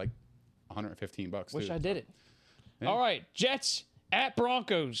be up at like $115. Wish too. I did it. Yeah. All right. Jets at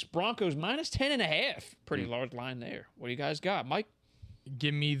Broncos. Broncos minus 10.5. Pretty large line there. What do you guys got, Mike?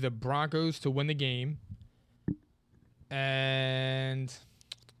 Give me the Broncos to win the game. And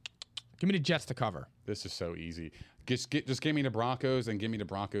give me the Jets to cover. This is so easy. Just give me the Broncos and give me the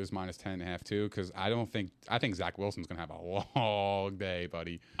Broncos minus 10.5 too, because I think Zach Wilson's gonna have a long day,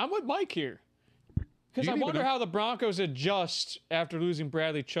 buddy. I'm with Mike here. Because You I can be with wonder him. how the Broncos adjust after losing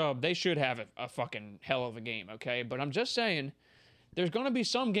Bradley Chubb. They should have a fucking hell of a game, okay? But I'm just saying, there's going to be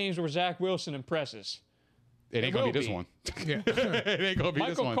some games where Zach Wilson impresses. It ain't gonna will be this be. one. Yeah. It ain't gonna be this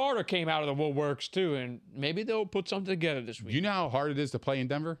Michael one. Carter came out of the woodworks too, and maybe they'll put something together this week. You know how hard it is to play in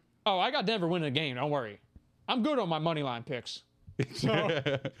Denver? Oh, I got Denver winning the game. Don't worry. I'm good on my money line picks.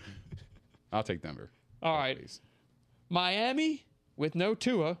 I'll take Denver. All right. Please. Miami with no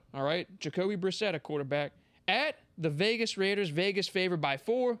Tua. All right. Jacoby Brissett, a quarterback. At the Vegas Raiders. Vegas favored by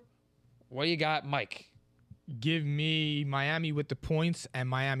 4. What do you got, Mike? Give me Miami with the points and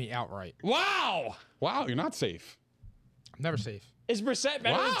Miami outright. Wow. Wow, you're not safe. I'm never safe. Is Brissett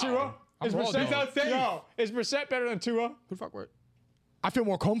better than Tua? Is wrong, Brissett dude. Not safe. No. Is Brissett better than Tua? Who the fuck were? I feel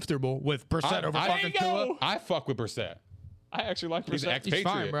more comfortable with Brissett over fucking There you Tua. go. I fuck with Brissett. I actually like He's an Brissett. expatriate.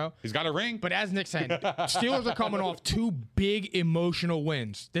 He's fine, bro. He's got a ring. But as Nick said, Steelers are coming off 2 big emotional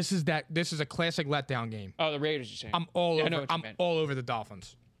wins. This is a classic letdown game. Oh, the Raiders, you're saying. I'm all Yeah, I know over. what you I'm meant. all over the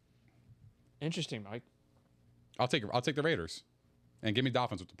Dolphins. Interesting, Mike. I'll take the Raiders, and give me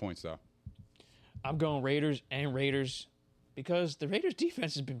Dolphins with the points though. I'm going Raiders and Raiders because the Raiders'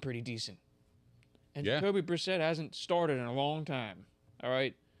 defense has been pretty decent. And Yeah. Jacoby Brissett hasn't started in a long time. All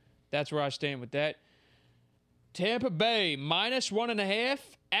right? That's where I stand with that. Tampa Bay, -1.5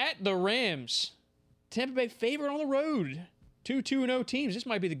 at the Rams. Tampa Bay favorite on the road. 2-2-0 teams. This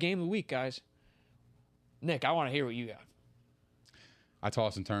might be the game of the week, guys. Nick, I want to hear what you got. I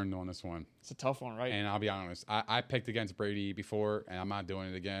tossed and turned on this one, It's a tough one, right? and I'll be honest. I picked against Brady before, and I'm not doing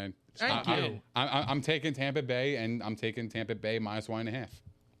it again. Thank you. I'm taking Tampa Bay, and I'm taking Tampa Bay -1.5.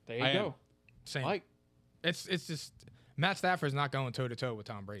 There you I am. go. Same. Mike, It's just Matt Stafford's not going toe to toe with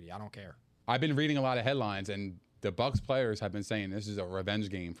Tom Brady. I don't care. I've been reading a lot of headlines, and the Bucs players have been saying this is a revenge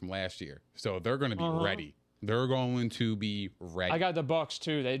game from last year, so they're going to be ready. They're going to be ready. I got the Bucks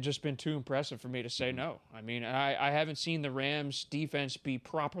too. They've just been too impressive for me to say no. I mean, I haven't seen the Rams defense be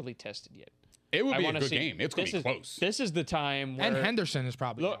properly tested yet. it will I be a want to good see. game. It's going to be close. This is the time where And Henderson is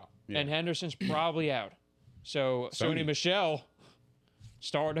probably look, out. and Henderson's probably out. So Sony Sony. Michel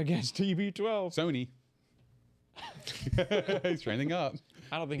starting against TB12. Sony. He's trending up.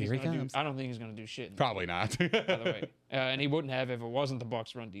 I don't think Here he's he gonna comes. do. I don't think he's gonna do shit. Probably not. By the way, and he wouldn't have if it wasn't the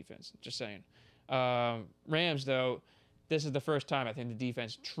Bucks' run defense. Just saying. Rams though, this is the first time I think the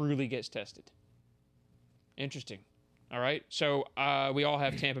defense truly gets tested. Interesting. All right, so we all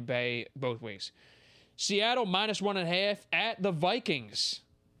have Tampa Bay both ways. Seattle -1.5 at the Vikings.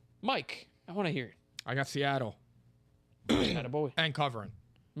 Mike, I want to hear it. I got Seattle Attaboy. and covering.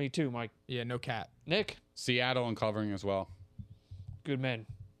 Me too, Mike. Yeah, no cat. Nick, Seattle and covering as well. good men.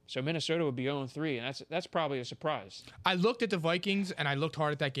 So Minnesota would be 0-3, and that's probably a surprise. I looked at the Vikings and I looked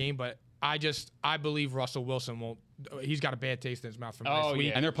hard at that game, but I believe Russell Wilson won't. He's got a bad taste in his mouth from Oh, last week.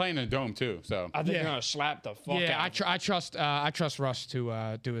 yeah. And they're playing in a dome too. So, I think Yeah. they're gonna slap the fuck Yeah, out. I trust Russ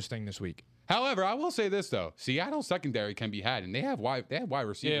to do his thing this week. however, I will say this though: Seattle's secondary can be had, and they have wide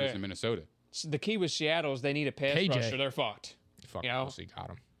receivers Yeah. in Minnesota. The key with Seattle is they need a pass KJ. rush or they're fucked. Fuck, You know? Pussy got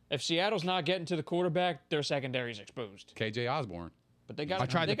him. If Seattle's not getting to the quarterback, their secondary is exposed. KJ Osborne. But they got. I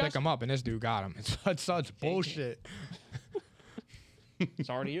tried they to pick him up, and this dude got him. It's such bullshit.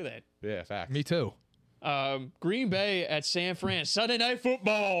 Sorry to hear that. Yeah, facts. Me too. Green Bay at San Fran. Sunday Night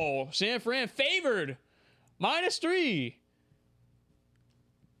Football. San Fran favored. -3.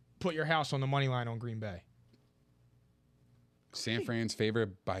 Put your house on the money line on Green Bay. San Fran's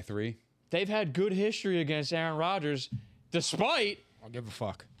favored by 3. They've had good history against Aaron Rodgers, despite. I'll give a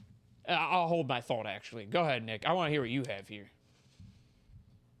fuck. I'll hold my thought, actually. Go ahead, Nick. I want to hear what you have here.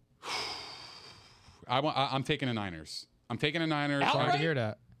 I'm taking the Niners. I'm taking the Niners. Outright? Sorry to hear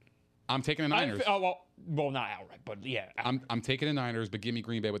that. I'm taking the Niners. Well, not outright, but yeah. I'm taking the Niners, but give me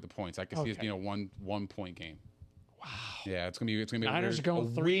Green Bay with the points. I can see this Okay. being a one point game. Wow. Yeah, it's gonna be. Niners are a going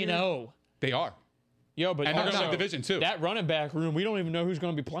weird- 3-0. They are. Yo, but And they're in also, the division, too. That running back room, we don't even know who's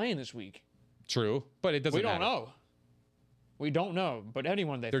going to be playing this week. True, but it doesn't. We don't matter. know. We don't know. But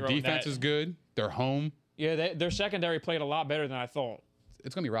anyone they Their throw in defense that, is good. They're home. Yeah, their secondary played a lot better than I thought.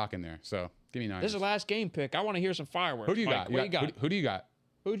 It's gonna be rocking there. So give me Niners. This is the last game pick. I want to hear some fireworks. Who do you Mike, got? What do you got? Who do you got?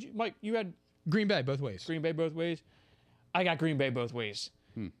 Who'd you, Mike, you had Green Bay both ways. Green Bay both ways. I got Green Bay both ways.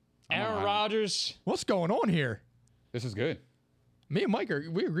 Aaron on Rodgers. What's going on here? This is good. Me and Mike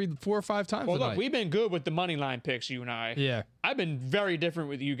we agreed 4 or 5 times Well, tonight. look, we've been good with the money line picks, you and I. Yeah. I've been very different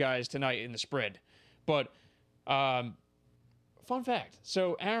with you guys tonight in the spread. But fun fact.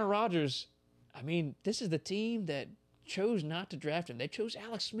 So Aaron Rodgers, I mean, this is the team that chose not to draft him. They chose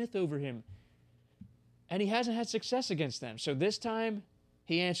Alex Smith over him. And he hasn't had success against them. So this time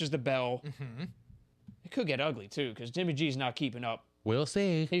he answers the bell. Mm-hmm. It could get ugly too, because Jimmy G's not keeping up. We'll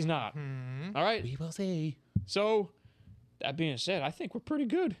see. He's not. All right. We will see. So, that being said, I think we're pretty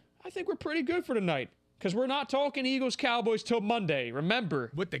good. I think we're pretty good for tonight. Because we're not talking Eagles-Cowboys till Monday.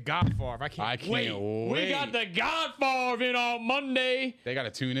 Remember, With the Godfather. I can't wait. we got the Godfather in on Monday. They got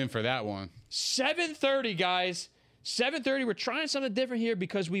to tune in for that one. 7:30, guys. 7:30. We're trying something different here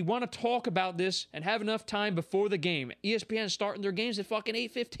because we want to talk about this and have enough time before the game. ESPN's starting their games at fucking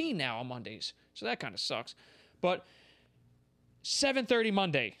 8:15 now on Mondays. So that kind of sucks. But 7:30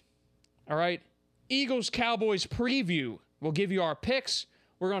 Monday. All right. Eagles-Cowboys preview. We'll give you our picks.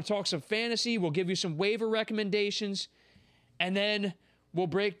 We're going to talk some fantasy. We'll give you some waiver recommendations. And then we'll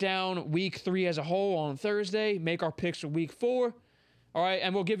break down week 3 as a whole on Thursday, make our picks for week 4. All right,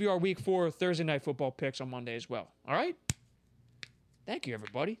 and we'll give you our week 4 Thursday Night Football picks on Monday as well. All right? Thank you,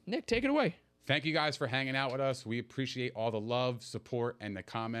 everybody. Nick, take it away. Thank you guys for hanging out with us. We appreciate all the love, support, and the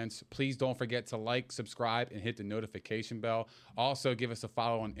comments. Please don't forget to like, subscribe, and hit the notification bell. Also, give us a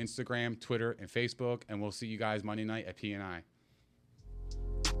follow on Instagram, Twitter, and Facebook, and we'll see you guys Monday night at P&I.